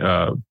seeing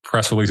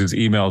press releases,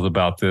 emails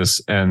about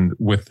this, and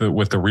with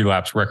the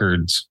Relapse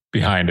Records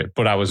behind it.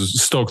 But I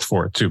was stoked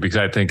for it too, because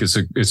I think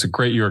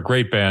you're a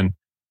great band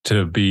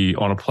to be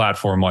on a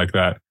platform like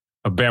that.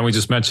 A band we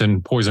just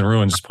mentioned, Poison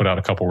Ruin, just put out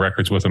a couple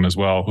records with them as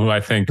well, who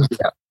I think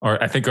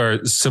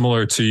are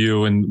similar to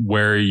you and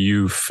where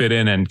you fit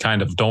in and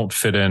kind of don't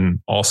fit in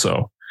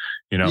also,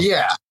 you know?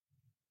 Yeah.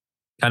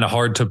 Kind of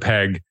hard to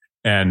peg.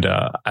 And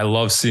I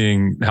love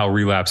seeing how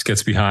Relapse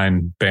gets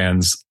behind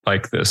bands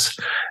like this.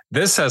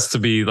 This has to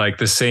be like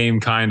the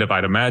same kind of,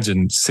 I'd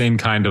imagine, same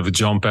kind of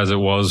jump as it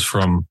was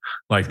from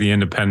like the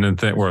independent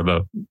thing or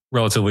the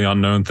relatively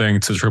unknown thing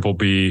to Triple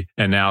B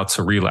and now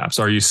to Relapse.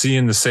 Are you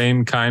seeing the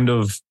same kind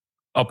of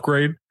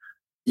upgrade?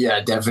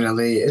 Yeah,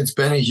 definitely. It's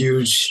been a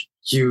huge,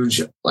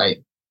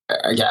 like,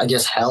 I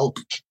guess help,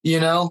 you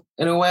know,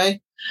 in a way.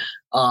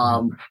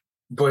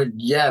 But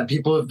yeah,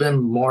 people have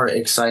been more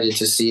excited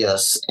to see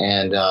us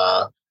and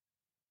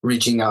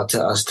reaching out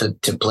to us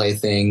to play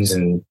things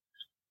and,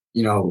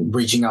 you know,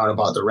 reaching out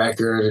about the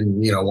record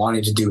and, you know,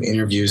 wanting to do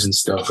interviews and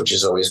stuff, which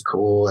is always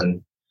cool.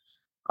 And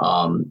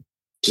I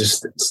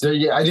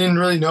didn't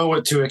really know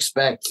what to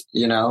expect,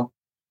 you know.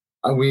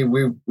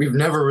 We've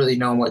never really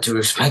known what to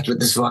expect with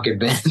this fucking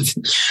band.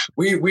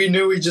 we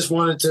knew we just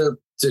wanted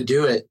to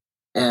do it.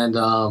 And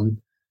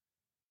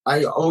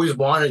I always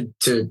wanted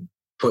to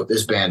put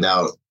this band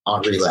out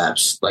on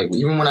Relapse. Like,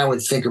 even when I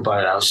would think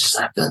about it, I was just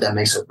like, that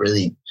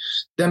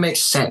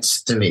makes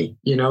sense to me,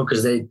 you know,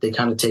 because they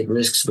kind of take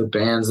risks with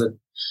bands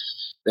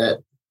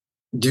that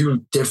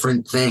do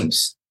different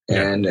things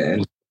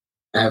and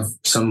have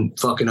some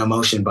fucking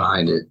emotion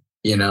behind it,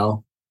 you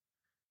know?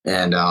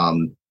 And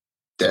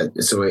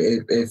so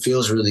it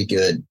feels really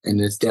good. And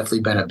it's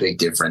definitely been a big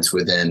difference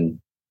within,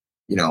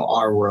 you know,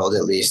 our world,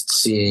 at least,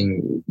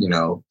 seeing, you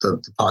know,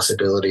 the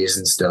possibilities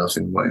and stuff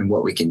and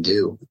what we can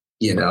do,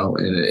 you know,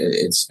 and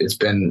it's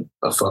been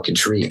a fucking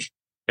treat.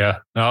 Yeah,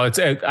 no,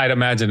 I'd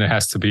imagine it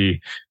has to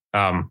be,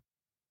 I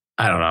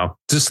don't know,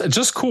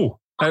 just cool.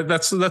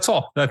 That's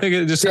all. I think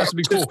it just has to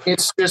be cool.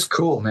 It's just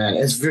cool, man.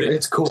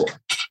 It's cool.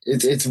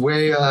 It's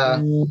way,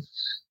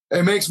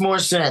 it makes more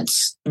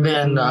sense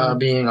than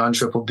being on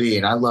Triple B.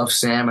 And I love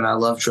Sam and I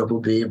love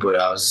Triple B,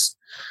 but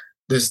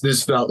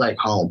this felt like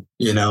home,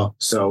 you know?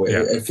 So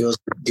it feels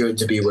good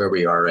to be where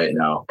we are right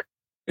now.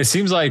 It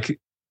seems like,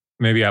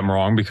 maybe I'm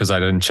wrong because I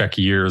didn't check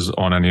years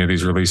on any of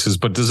these releases,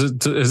 but is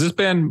this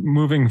band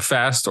moving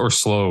fast or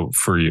slow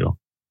for you?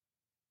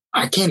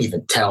 I can't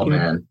even tell,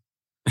 man.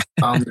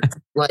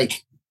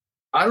 Like,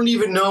 I don't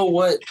even know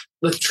what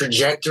the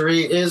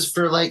trajectory is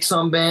for like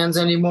some bands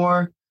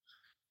anymore.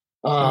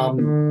 I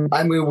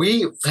mean,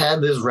 we've had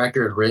this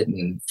record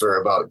written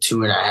for about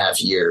 2.5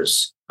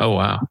 years. Oh,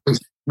 wow.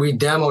 We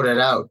demoed it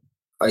out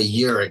a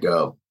year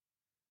ago.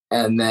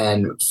 And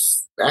then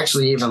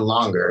actually even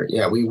longer.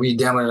 Yeah, we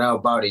demoed it out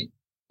about a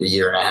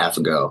year and a half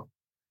ago.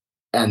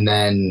 And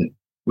then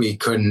we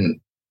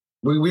didn't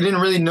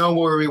really know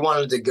where we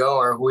wanted to go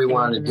or who we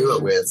wanted to do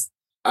it with.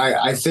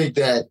 I think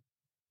that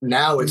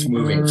now it's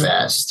moving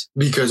fast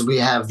because we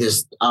have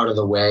this out of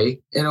the way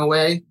in a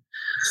way.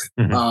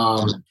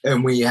 Mm-hmm.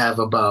 And we have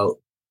about,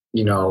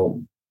 you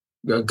know,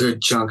 a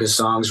good chunk of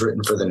songs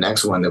written for the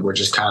next one that we're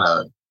just kind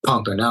of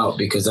pumping out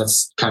because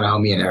that's kind of how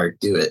me and Eric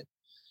do it.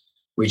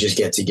 We just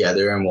get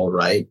together and we'll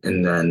write,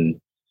 and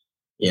then,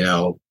 you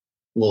know,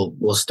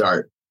 we'll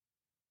start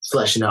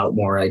fleshing out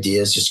more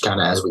ideas just kind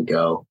of as we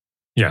go.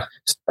 Yeah.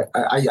 So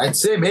I'd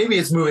say maybe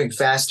it's moving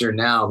faster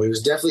now, but it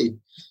was definitely,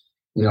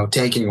 you know,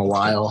 taking a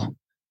while.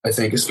 I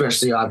think,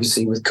 especially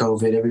obviously with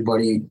COVID,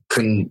 everybody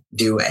couldn't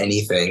do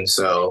anything.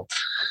 So,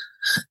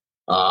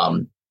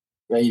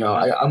 you know,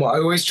 I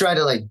always try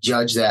to like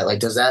judge that. Like,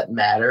 does that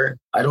matter?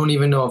 I don't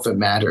even know if it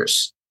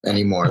matters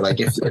anymore. Like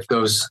if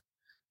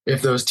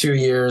those 2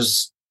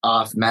 years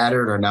off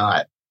mattered or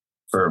not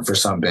for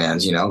some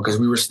bands, you know, because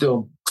we were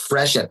still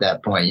fresh at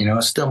that point, you know,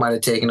 it still might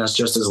have taken us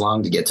just as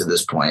long to get to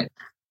this point.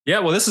 Yeah,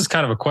 well, this is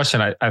kind of a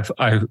question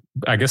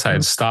I guess I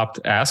had stopped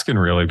asking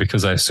really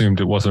because I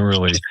assumed it wasn't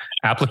really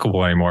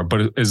applicable anymore.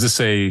 But is this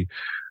a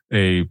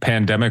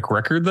pandemic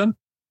record then?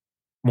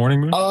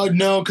 Morning Moon? Oh,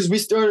 no, because we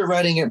started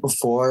writing it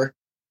before.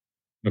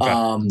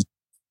 Okay.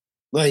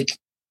 like,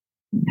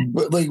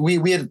 but like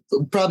we had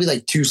probably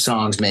like 2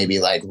 songs maybe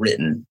like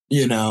written,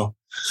 you know?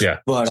 Yeah.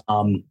 But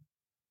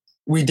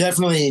we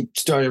definitely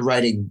started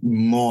writing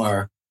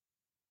more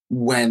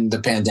when the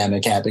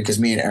pandemic happened because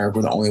me and Eric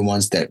were the only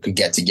ones that could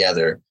get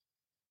together.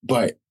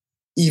 But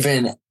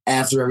even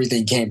after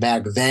everything came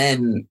back,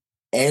 then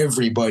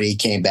everybody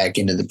came back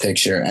into the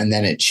picture, and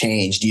then it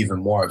changed even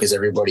more because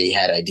everybody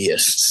had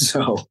ideas.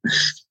 So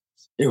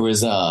it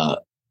was a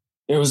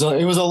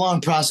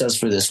long process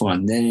for this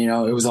one. Then, you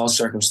know, it was all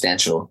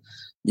circumstantial.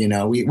 You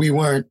know, we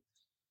weren't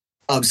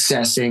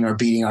obsessing or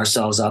beating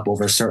ourselves up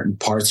over certain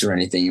parts or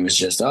anything. It was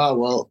just, oh,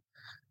 well,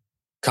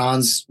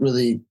 Khan's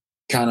really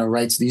kind of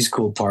writes these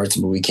cool parts,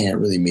 but we can't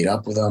really meet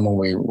up with them. And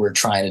we're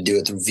trying to do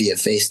it through via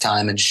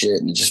FaceTime and shit.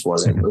 And it just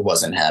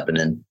wasn't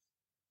happening.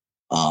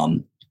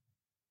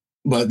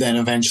 But then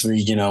eventually,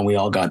 you know, we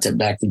all got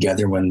back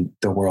together when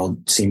the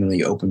world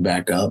seemingly opened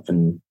back up,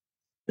 and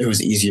it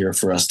was easier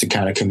for us to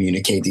kind of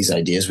communicate these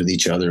ideas with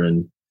each other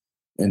and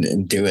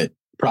do it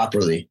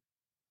properly.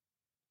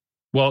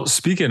 Well,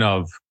 speaking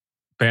of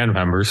band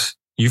members,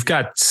 you've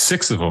got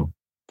 6 of them.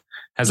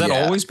 Has that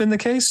always been the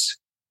case?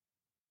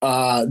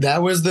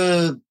 That was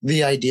the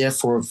idea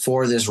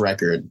for this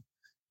record.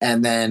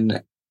 And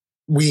then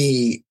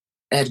we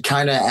had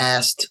kind of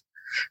asked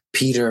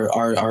Peter,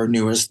 our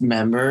newest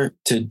member,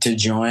 to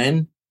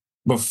join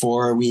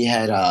before we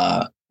had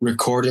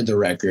recorded the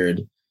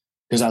record,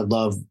 because I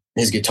love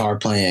his guitar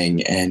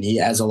playing and he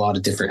adds a lot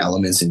of different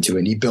elements into it.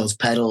 And he builds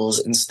pedals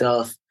and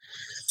stuff,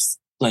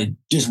 like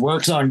just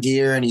works on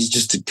gear, and he's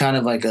just kind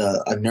of like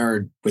a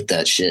nerd with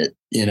that shit,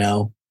 you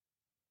know?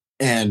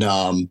 And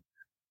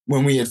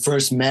when we had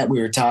first met, we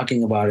were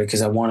talking about it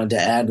because I wanted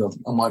to add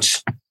a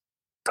much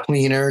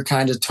cleaner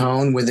kind of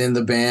tone within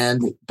the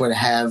band, but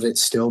have it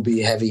still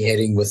be heavy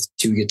hitting with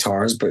 2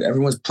 guitars, but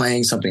everyone's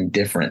playing something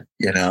different,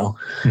 you know?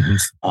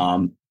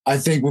 Mm-hmm. I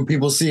think when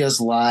people see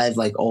us live,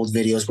 like old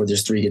videos where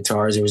there's 3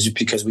 guitars, it was just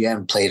because we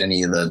haven't played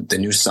any of the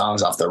new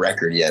songs off the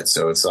record yet.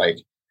 So it's like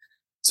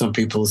some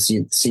people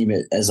seem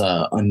it as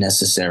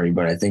unnecessary,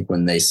 but I think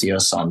when they see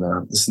us on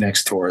this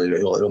next tour,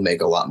 it'll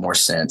make a lot more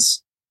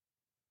sense.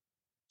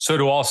 So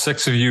do all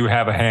 6 of you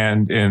have a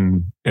hand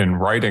in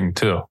writing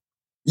too?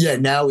 Yeah,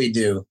 now we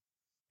do.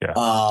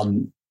 Yeah.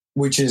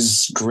 Which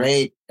is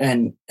great.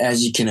 And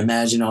as you can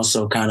imagine,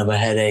 also kind of a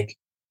headache.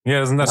 Yeah,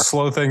 doesn't that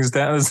slow things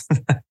down?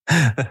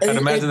 I'd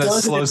imagine that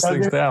slows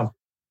things down.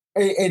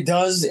 It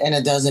does and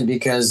it doesn't,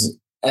 because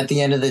at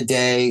the end of the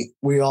day,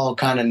 we all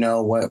kind of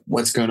know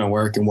what's going to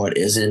work and what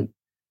isn't.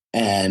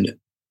 And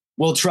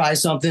we'll try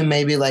something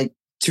maybe like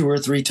 2 or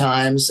 3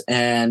 times,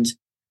 and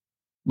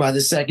by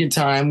the second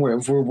time,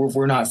 if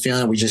we're not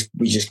feeling it,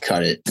 we just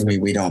cut it.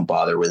 We don't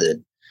bother with it,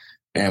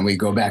 and we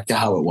go back to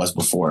how it was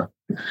before.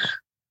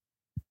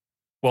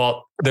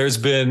 Well, there's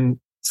been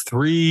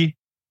 3,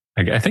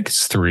 I think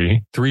it's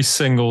 3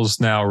 singles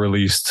now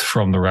released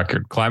from the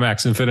record: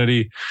 Climax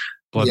Infinity,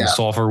 Blood and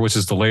Sulfur, which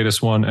is the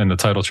latest one, and the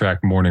title track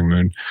Morning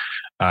Moon.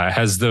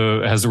 Has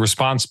the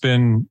response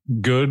been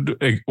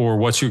good, or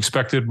what you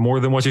expected, more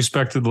than what you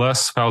expected,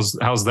 less? How's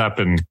that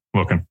been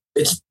looking?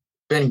 It's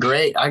been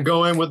great. I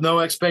go in with no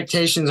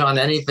expectations on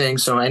anything,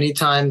 so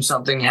anytime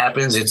something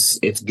happens,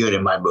 it's good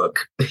in my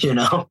book, you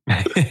know.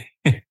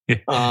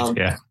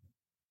 Yeah.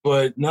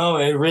 But no,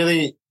 it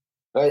really,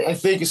 I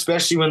think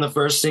especially when the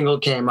first single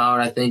came out,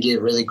 I think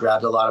it really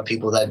grabbed a lot of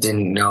people that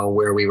didn't know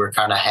where we were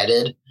kind of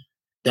headed,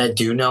 that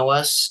do know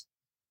us.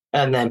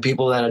 And then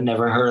people that had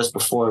never heard us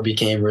before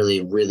became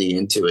really, really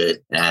into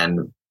it.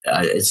 And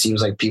it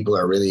seems like people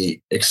are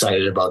really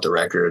excited about the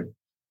record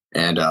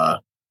and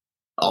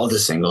all the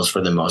singles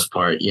for the most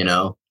part, you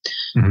know.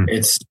 Mm-hmm.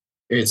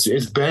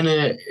 It's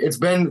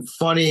been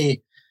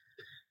funny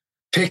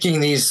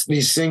picking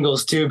these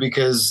singles too,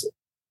 because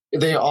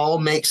they all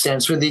make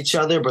sense with each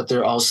other, but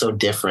they're also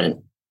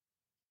different,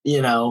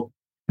 you know.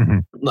 Mm-hmm.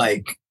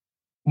 Like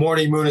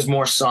Morning Moon is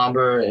more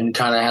somber and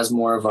kind of has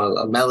more of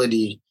a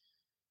melody,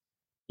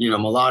 you know,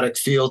 melodic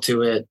feel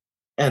to it.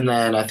 And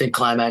then I think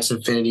Climax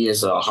Infinity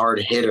is a hard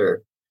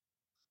hitter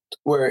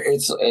where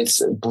it's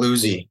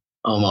bluesy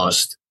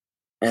almost.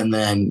 And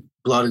then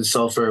Blood and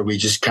Sulfur, we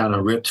just kind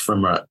of ripped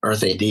from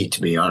Earth AD,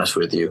 to be honest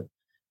with you.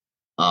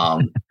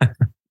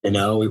 You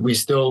know, we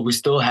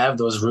still have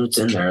those roots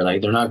in there.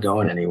 Like, they're not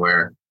going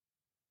anywhere.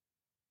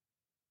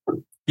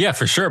 Yeah,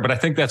 for sure. But I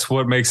think that's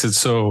what makes it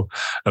so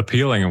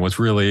appealing, and what's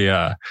really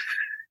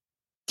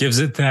gives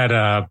it that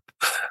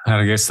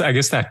I guess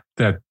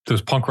that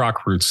those punk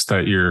rock roots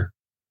that you're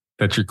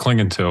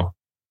clinging to.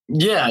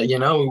 Yeah, you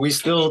know,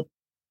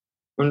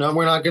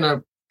 we're not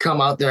gonna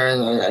come out there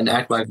and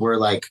act like we're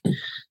like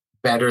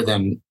better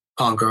than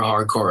punk or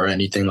hardcore or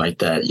anything like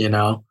that, you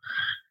know.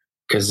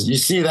 Because you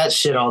see that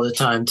shit all the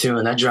time too,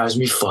 and that drives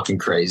me fucking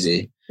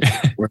crazy.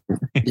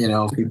 You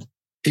know,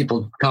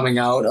 people coming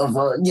out of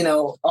a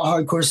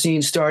hardcore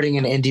scene, starting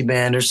an indie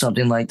band or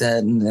something like that,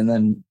 and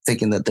then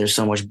thinking that they're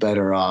so much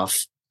better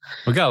off.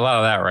 We got a lot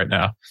of that right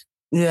now.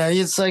 Yeah,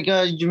 it's like,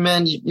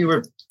 you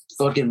were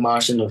fucking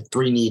moshing a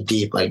 3 knee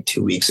deep like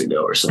 2 weeks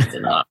ago or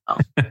something. I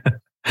don't know.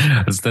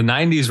 It's the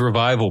 '90s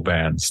revival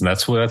bands, and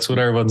that's what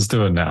everyone's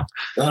doing now.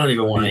 I don't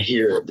even want to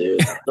hear it,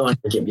 dude. Don't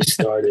even get me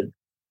started.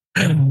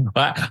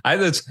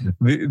 That's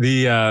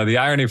the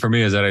irony for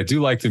me is that I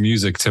do like the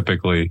music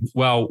typically.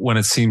 Well, when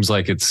it seems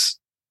like it's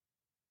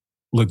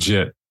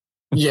legit.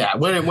 Yeah,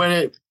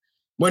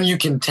 when you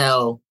can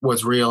tell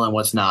what's real and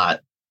what's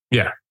not.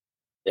 Yeah.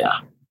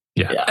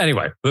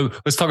 Anyway,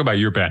 let's talk about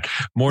your band.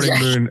 Morning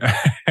Moon.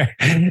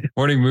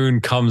 Morning Moon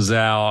comes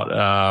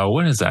out.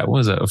 When is that? What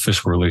is that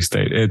official release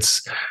date?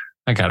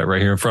 I got it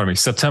right here in front of me.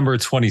 September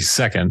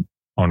 22nd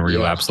on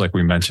Relapse, like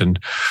we mentioned.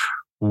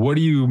 What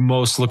are you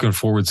most looking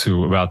forward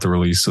to about the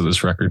release of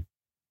this record?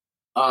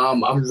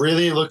 I'm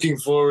really looking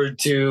forward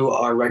to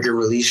our record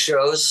release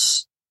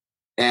shows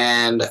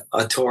and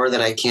a tour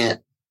that I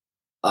can't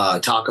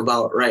talk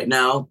about right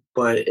now,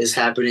 but is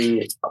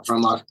happening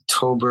from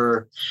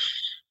October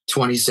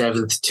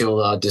 27th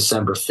till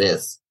December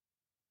 5th.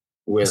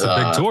 It's a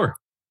big tour.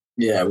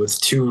 Yeah, with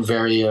two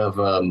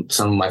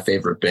some of my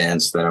favorite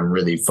bands that I'm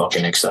really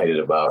fucking excited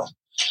about.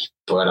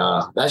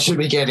 But that should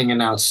be getting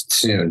announced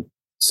soon.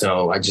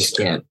 So I just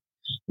can't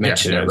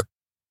mention it.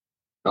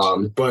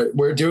 But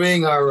we're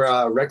doing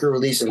our record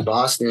release in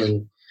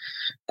Boston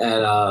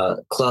at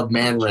Club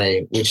Man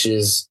Ray, which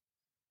is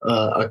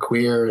a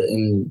queer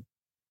and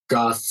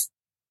goth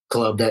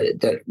club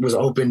that was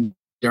open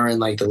during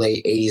like the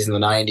late 80s and the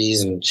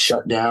 90s and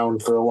shut down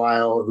for a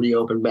while,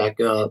 reopened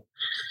back up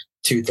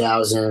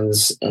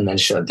 2000s and then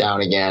shut down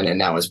again. And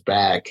now it's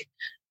back.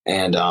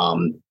 And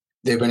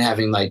they've been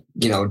having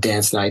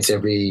dance nights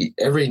every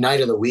night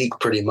of the week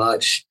pretty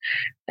much.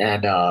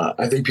 And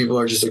I think people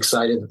are just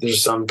excited that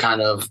there's some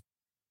kind of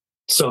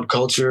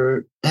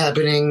subculture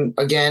happening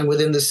again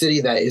within the city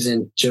that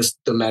isn't just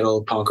the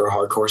metal, punk, or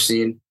hardcore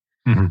scene.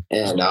 Mm-hmm.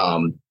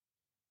 And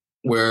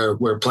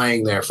we're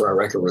playing there for our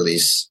record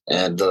release.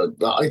 And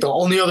the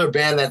only other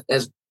band that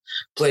has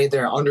played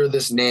there under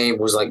this name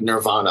was like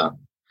Nirvana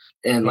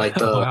in like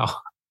the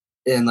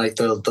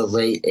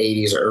late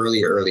 80s,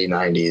 early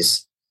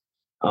 90s.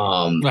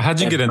 How'd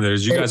you get in there?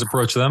 Did you guys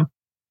approach them?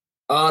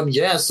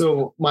 Yeah.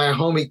 So my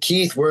homie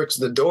Keith works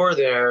the door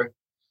there,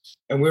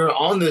 and we were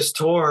on this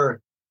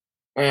tour,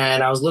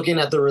 and I was looking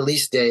at the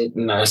release date,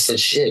 and I said,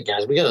 "Shit,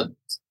 guys, we gotta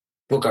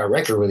book our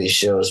record release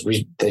shows.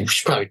 They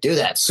should probably do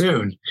that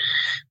soon."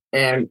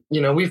 And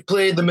we've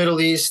played the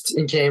Middle East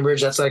in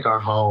Cambridge. That's like our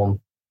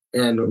home,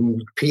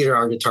 and Peter,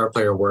 our guitar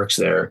player, works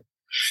there.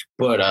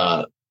 But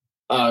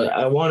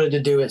I wanted to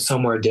do it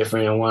somewhere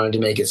different. I wanted to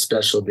make it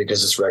special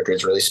because this record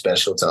is really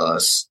special to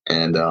us.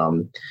 And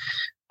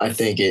I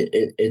think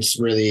it's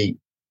really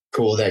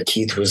cool that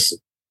Keith was.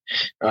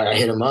 I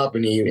hit him up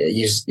and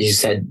he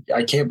said,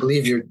 "I can't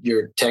believe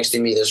you're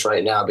texting me this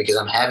right now because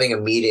I'm having a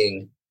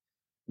meeting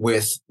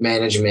with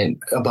management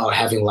about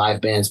having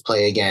live bands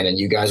play again, and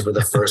you guys were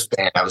the first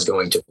band I was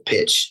going to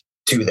pitch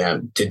to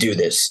them to do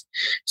this.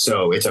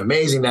 So it's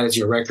amazing that it's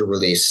your record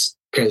release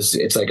because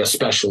it's like a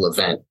special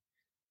event."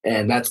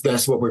 And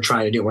that's what we're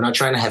trying to do. We're not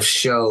trying to have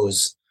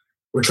shows.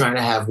 We're trying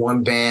to have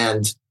one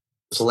band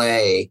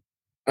play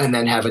and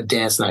then have a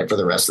dance night for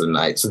the rest of the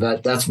night. So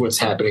that's what's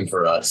happening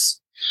for us.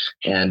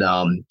 And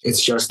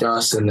it's just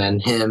us, and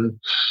then him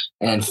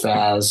and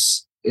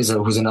Faz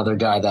who's another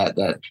guy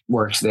that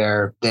works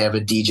there. They have a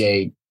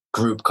DJ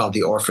group called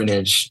The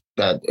Orphanage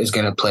that is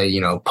going to play,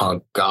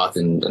 punk, goth,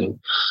 and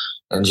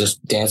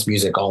just dance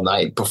music all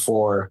night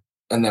before,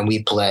 and then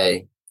we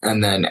play,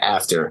 and then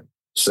after.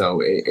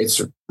 So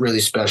it's really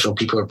special.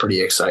 People are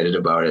pretty excited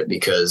about it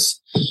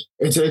because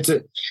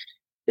it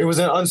was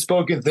an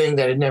unspoken thing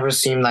that it never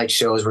seemed like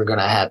shows were going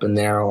to happen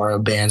there or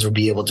bands would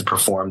be able to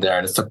perform there.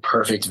 And it's the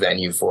perfect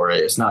venue for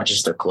it. It's not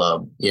just a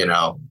club,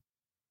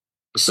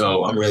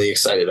 So I'm really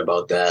excited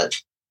about that.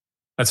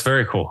 That's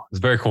very cool. It's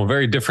very cool.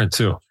 Very different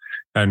too.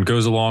 And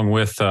goes along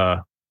with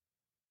the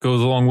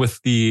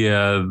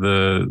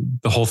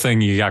whole thing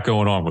you got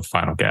going on with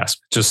Final Gasp.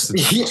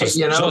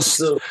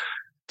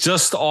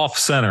 Just off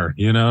center,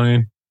 you know what I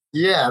mean?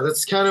 Yeah,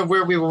 that's kind of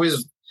where we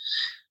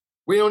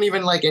don't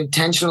even like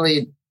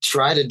intentionally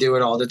try to do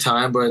it all the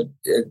time, but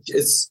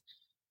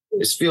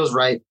it feels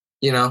right.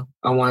 I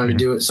wanted to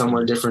do it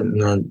somewhere different.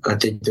 And I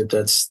think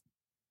that's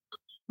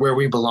where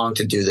we belong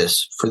to do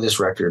this for this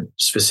record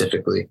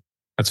specifically.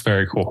 That's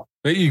very cool.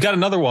 You got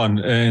another one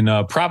in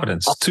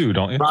Providence too,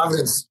 don't you?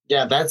 Providence.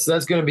 Yeah, that's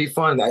going to be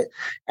fun. I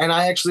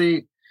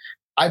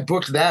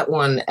booked that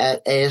one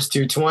at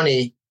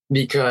AS220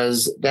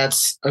 because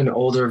that's an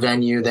older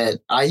venue that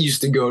I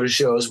used to go to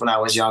shows when I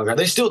was younger.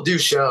 They still do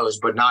shows,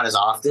 but not as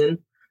often.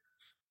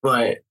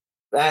 But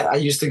I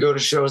used to go to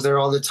shows there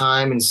all the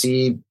time and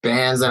see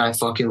bands that I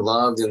fucking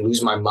loved and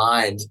lose my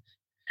mind.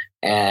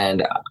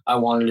 And I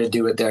wanted to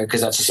do it there because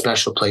that's a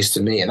special place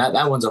to me. And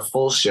that one's a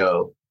full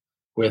show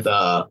with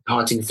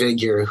Haunting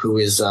Figure, who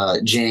is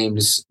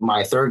James,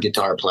 my third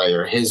guitar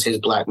player, his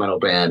black metal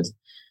band,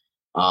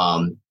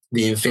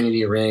 The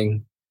Infinity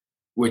Ring,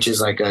 which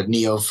is like a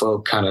neo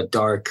folk kind of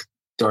dark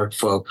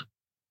folk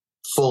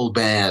full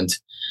band.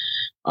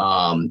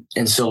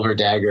 and Silver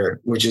Dagger,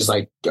 which is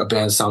like a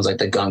band that sounds like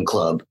the Gun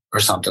Club or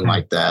something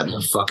like that.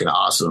 They're fucking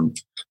awesome.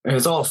 And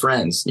it's all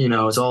friends,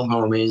 it's all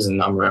homies.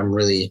 And I'm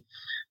really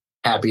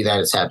happy that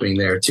it's happening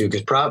there too.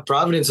 Cause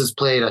Providence has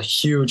played a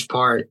huge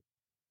part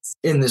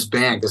in this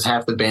band because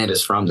half the band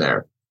is from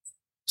there.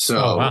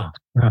 So wow.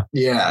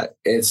 Yeah,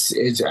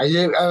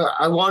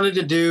 I wanted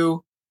to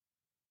do,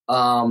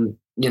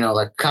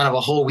 like kind of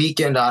a whole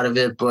weekend out of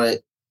it,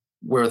 but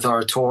with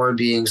our tour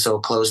being so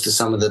close to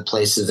some of the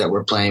places that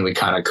we're playing, we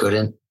kind of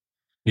couldn't.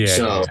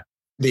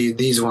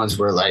 These ones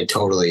were like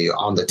totally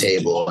on the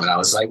table. And I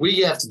was like,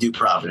 we have to do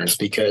Providence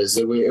because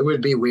it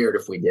would be weird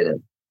if we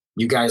didn't.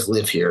 You guys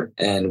live here,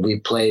 and we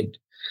played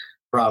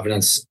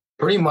Providence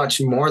pretty much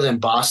more than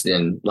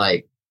Boston,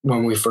 like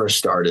when we first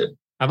started.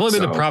 I've only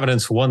been to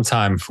Providence one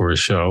time for a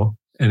show,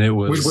 and it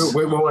was...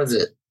 What was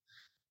it?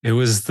 It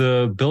was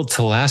the Built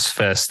to Last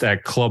Fest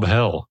at Club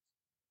Hell.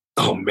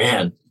 Oh,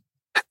 man.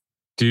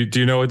 Do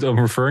you know what I'm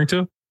referring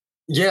to?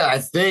 Yeah, I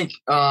think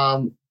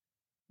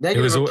they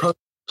could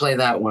play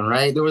that one,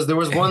 right? There was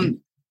one.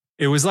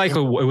 It was like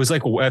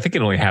I think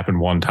it only happened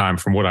one time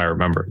from what I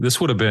remember.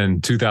 This would have been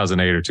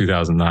 2008 or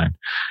 2009.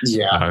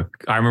 Yeah,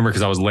 I remember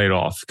because I was laid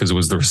off because it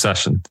was the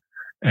recession,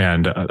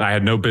 and I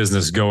had no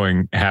business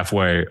going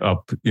halfway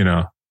up,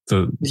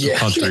 the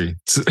country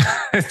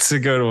to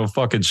go to a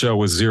fucking show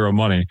with zero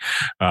money.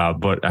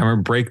 But I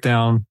remember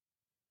Breakdown,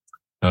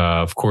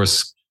 of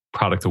course,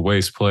 Product of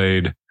Waste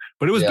played.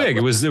 But it was big.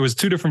 There was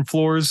two different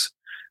floors.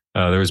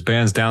 There was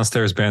bands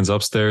downstairs, bands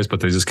upstairs, but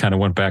they just kind of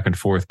went back and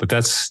forth. But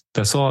that's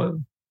all.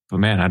 But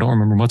man, I don't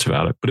remember much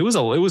about it. But it was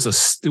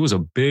a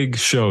big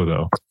show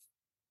though.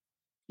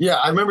 Yeah,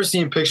 I remember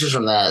seeing pictures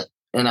from that,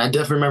 and I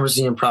definitely remember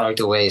seeing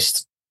Product of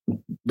Waste.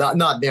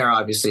 Not there,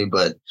 obviously,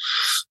 but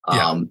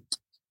rest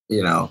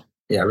in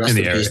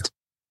peace.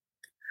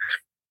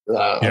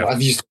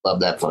 I've used to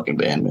love that fucking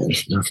band, man.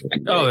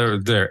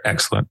 They're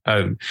excellent.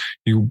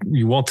 You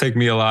Won't Take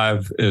Me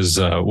Alive is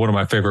one of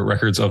my favorite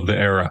records of the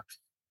era.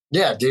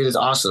 Yeah, dude, it's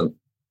awesome.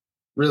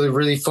 Really,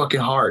 really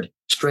fucking hard.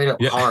 Straight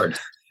up hard.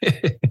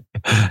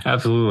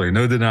 Absolutely,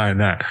 no denying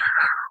that.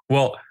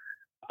 Well,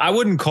 I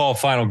wouldn't call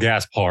Final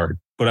Gasp hard,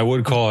 but I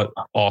would call it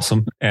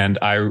awesome. And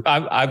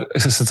I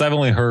since I've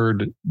only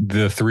heard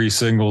the 3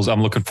 singles,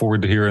 I'm looking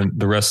forward to hearing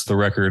the rest of the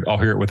record. I'll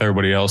hear it with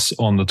everybody else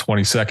on the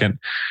 22nd.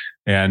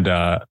 And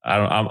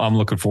I'm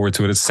looking forward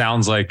to it. It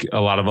sounds like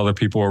a lot of other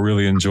people are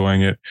really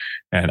enjoying it,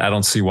 and I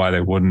don't see why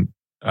they wouldn't.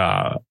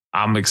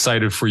 I'm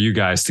excited for you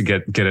guys to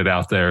get it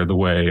out there the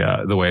way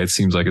it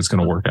seems like it's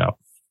going to work out.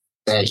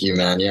 Thank you,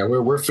 man. Yeah,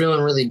 we're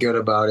feeling really good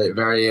about it.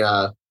 Very,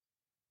 I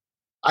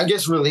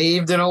guess,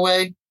 relieved in a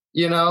way.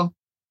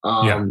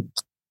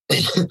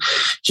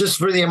 Just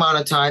for the amount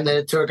of time that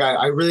it took.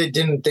 I really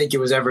didn't think it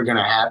was ever going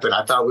to happen.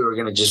 I thought we were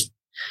going to just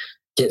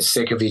get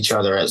sick of each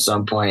other at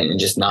some point and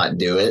just not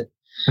do it.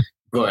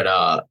 But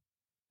I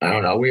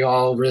don't know. We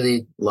all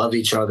really love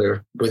each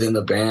other within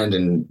the band,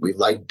 and we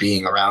like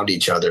being around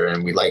each other,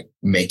 and we like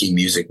making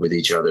music with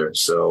each other.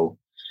 So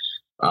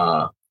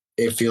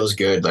it feels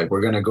good. Like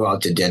we're gonna go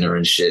out to dinner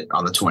and shit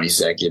on the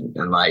 22nd,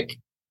 and like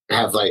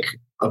have like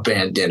a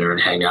band dinner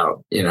and hang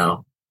out.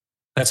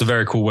 That's a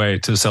very cool way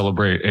to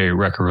celebrate a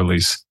record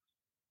release.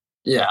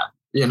 Yeah,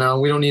 we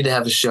don't need to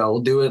have a show.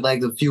 We'll do it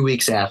like a few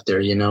weeks after.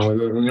 We're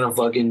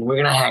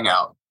gonna hang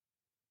out.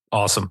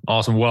 Awesome.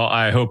 Well,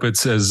 I hope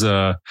it's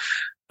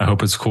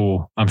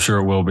cool. I'm sure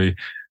it will be.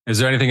 Is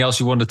there anything else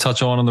you wanted to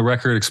touch on the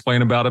record,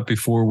 explain about it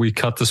before we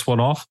cut this one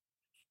off?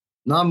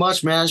 Not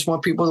much, man. I just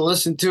want people to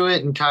listen to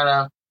it and kind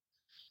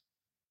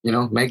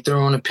of, make their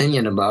own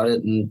opinion about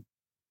it. And,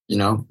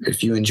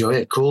 if you enjoy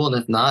it, cool. And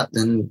if not,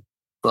 then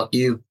fuck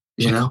you,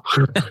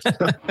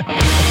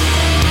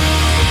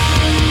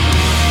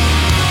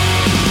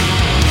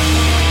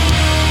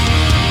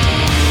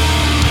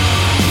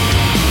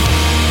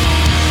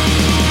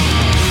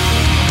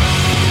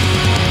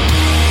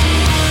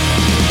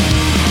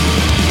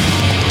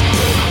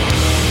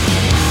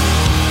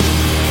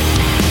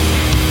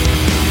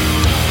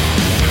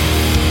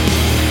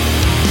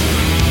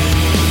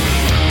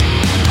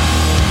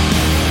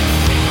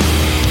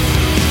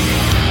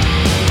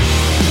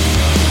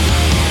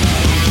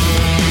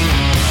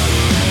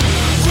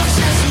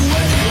 Process away.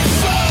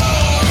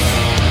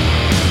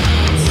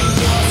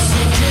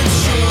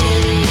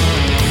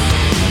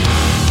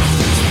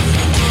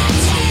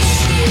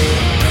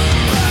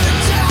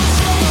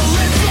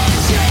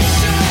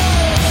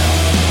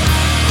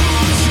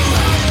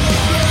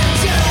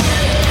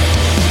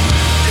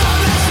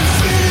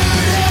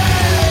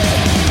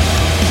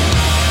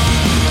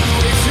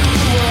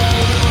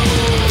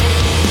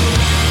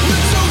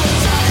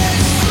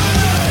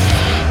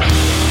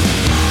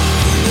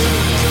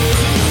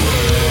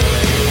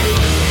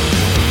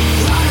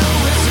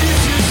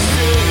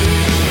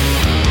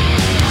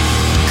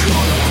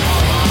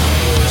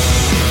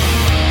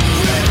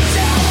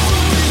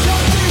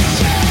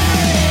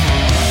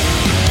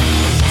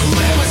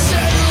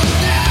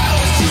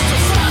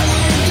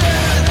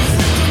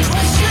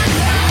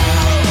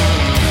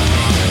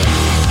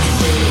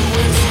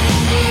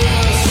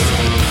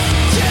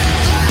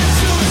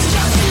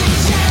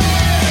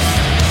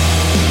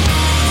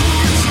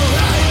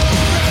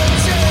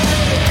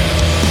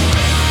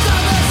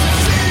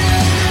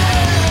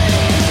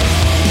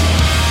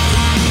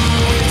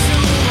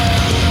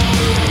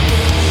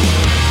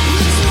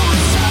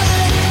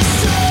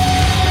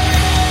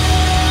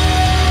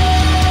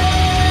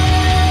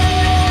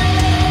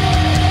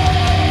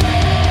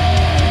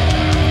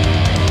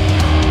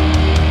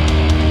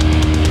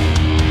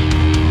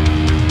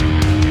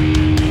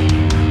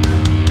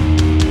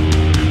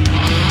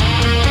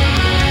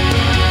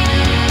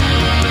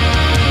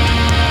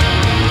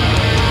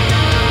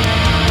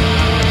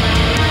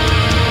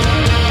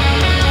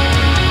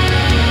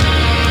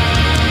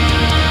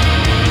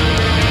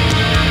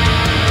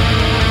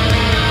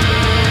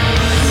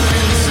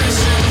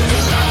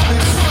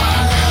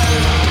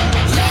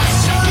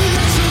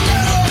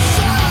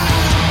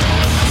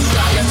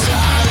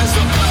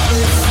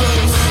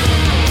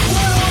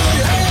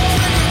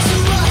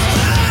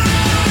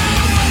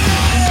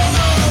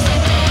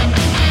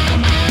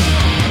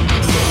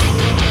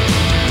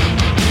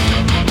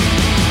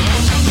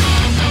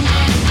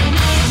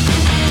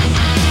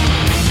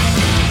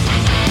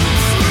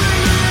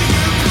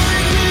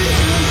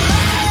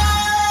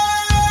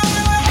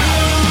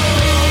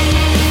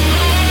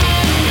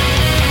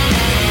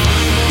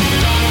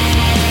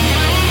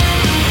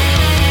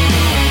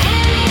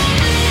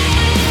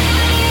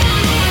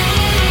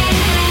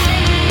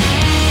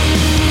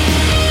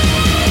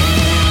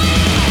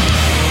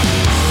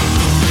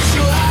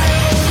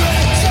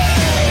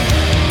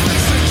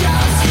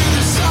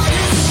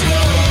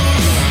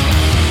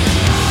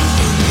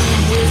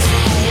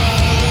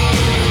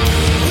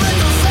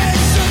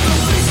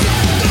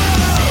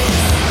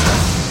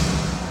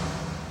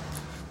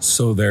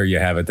 So there you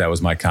have it. That was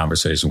my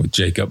conversation with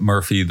Jacob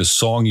Murphy. The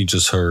song you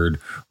just heard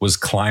was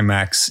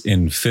Climax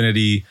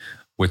Infinity,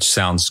 which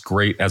sounds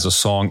great as a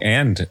song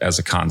and as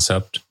a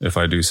concept, if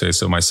I do say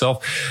so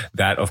myself.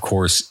 That, of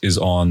course, is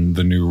on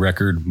the new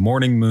record,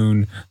 Morning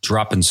Moon,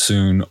 dropping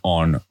soon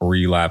on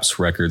Relapse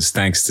Records.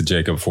 Thanks to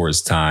Jacob for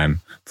his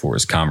time, for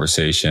his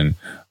conversation,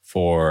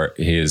 for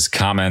his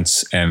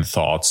comments and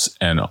thoughts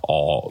and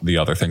all the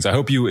other things. I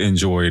hope you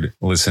enjoyed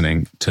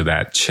listening to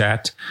that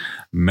chat.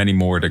 Many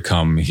more to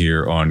come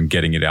here on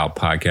Getting It Out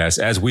podcast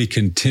as we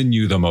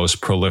continue the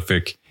most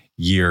prolific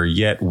year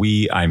yet.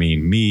 We, I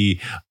mean me,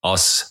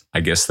 us, I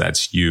guess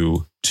that's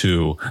you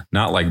too.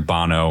 Not like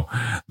Bono,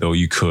 though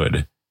you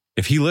could.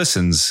 If he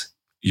listens,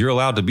 you're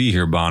allowed to be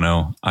here,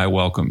 Bono. I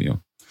welcome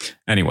you.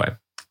 Anyway,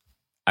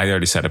 I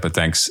already said it, but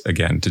thanks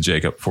again to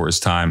Jacob for his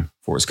time,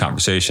 for his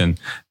conversation.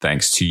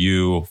 Thanks to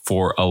you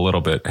for a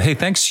little bit. Hey,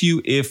 thanks to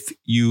you if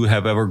you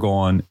have ever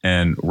gone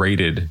and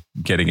rated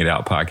Getting It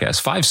Out podcast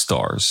 5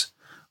 stars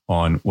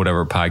on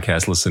whatever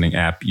podcast listening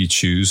app you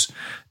choose.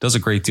 Does a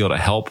great deal to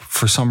help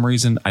for some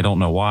reason. I don't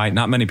know why.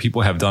 Not many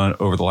people have done it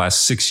over the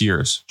last 6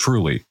 years.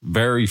 Truly,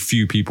 very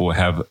few people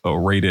have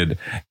rated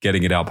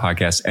Getting It Out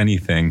podcast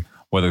anything,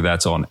 whether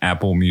that's on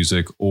Apple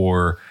Music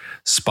or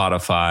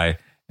Spotify.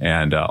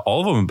 And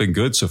all of them have been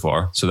good so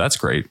far. So that's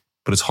great.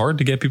 But it's hard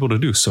to get people to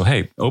do. So,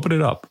 hey, open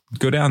it up.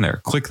 Go down there.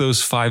 Click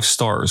those 5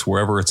 stars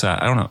wherever it's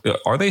at. I don't know.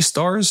 Are they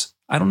stars?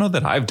 I don't know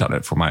that I've done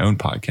it for my own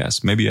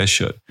podcast. Maybe I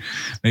should.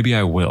 Maybe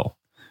I will.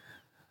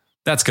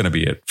 That's going to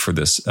be it for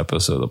this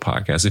episode of the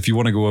podcast. If you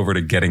want to go over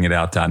to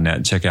gettingitout.net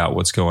and check out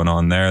what's going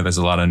on there, there's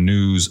a lot of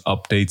news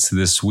updates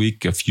this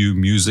week, a few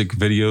music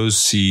videos,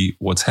 see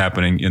what's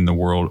happening in the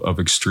world of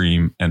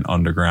extreme and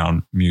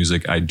underground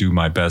music. I do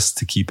my best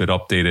to keep it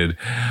updated.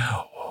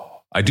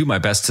 I do my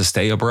best to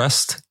stay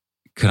abreast.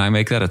 Can I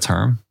make that a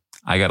term?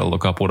 I got to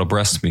look up what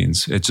abreast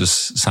means. It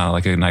just sounded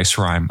like a nice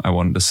rhyme I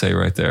wanted to say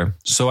right there.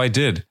 So I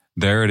did.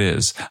 There it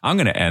is. I'm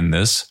going to end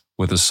this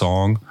with a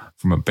song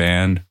from a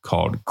band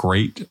called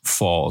Great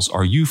Falls.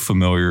 Are you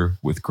familiar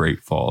with Great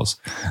Falls?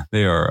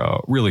 They are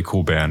a really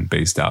cool band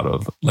based out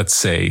of, let's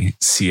say,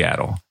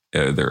 Seattle.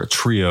 They're a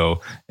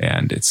trio,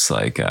 and it's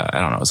like, I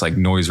don't know, it's like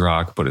noise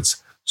rock, but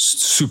it's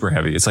super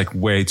heavy. It's like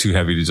way too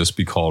heavy to just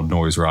be called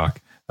noise rock.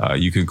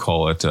 You could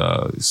call it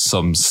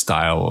some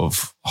style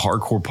of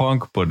hardcore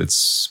punk, but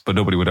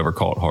nobody would ever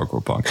call it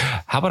hardcore punk.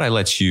 How about I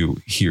let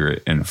you hear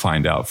it and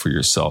find out for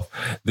yourself?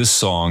 This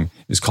song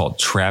is called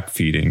Trap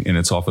Feeding, and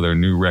it's off of their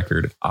new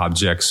record,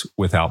 Objects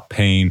Without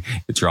Pain.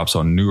 It drops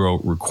on Neuro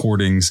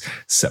Recordings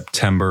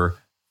September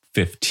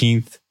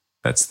 15th.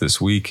 That's this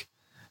week.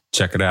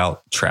 Check it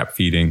out. Trap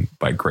Feeding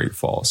by Great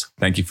Falls.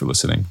 Thank you for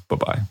listening.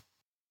 Bye-bye.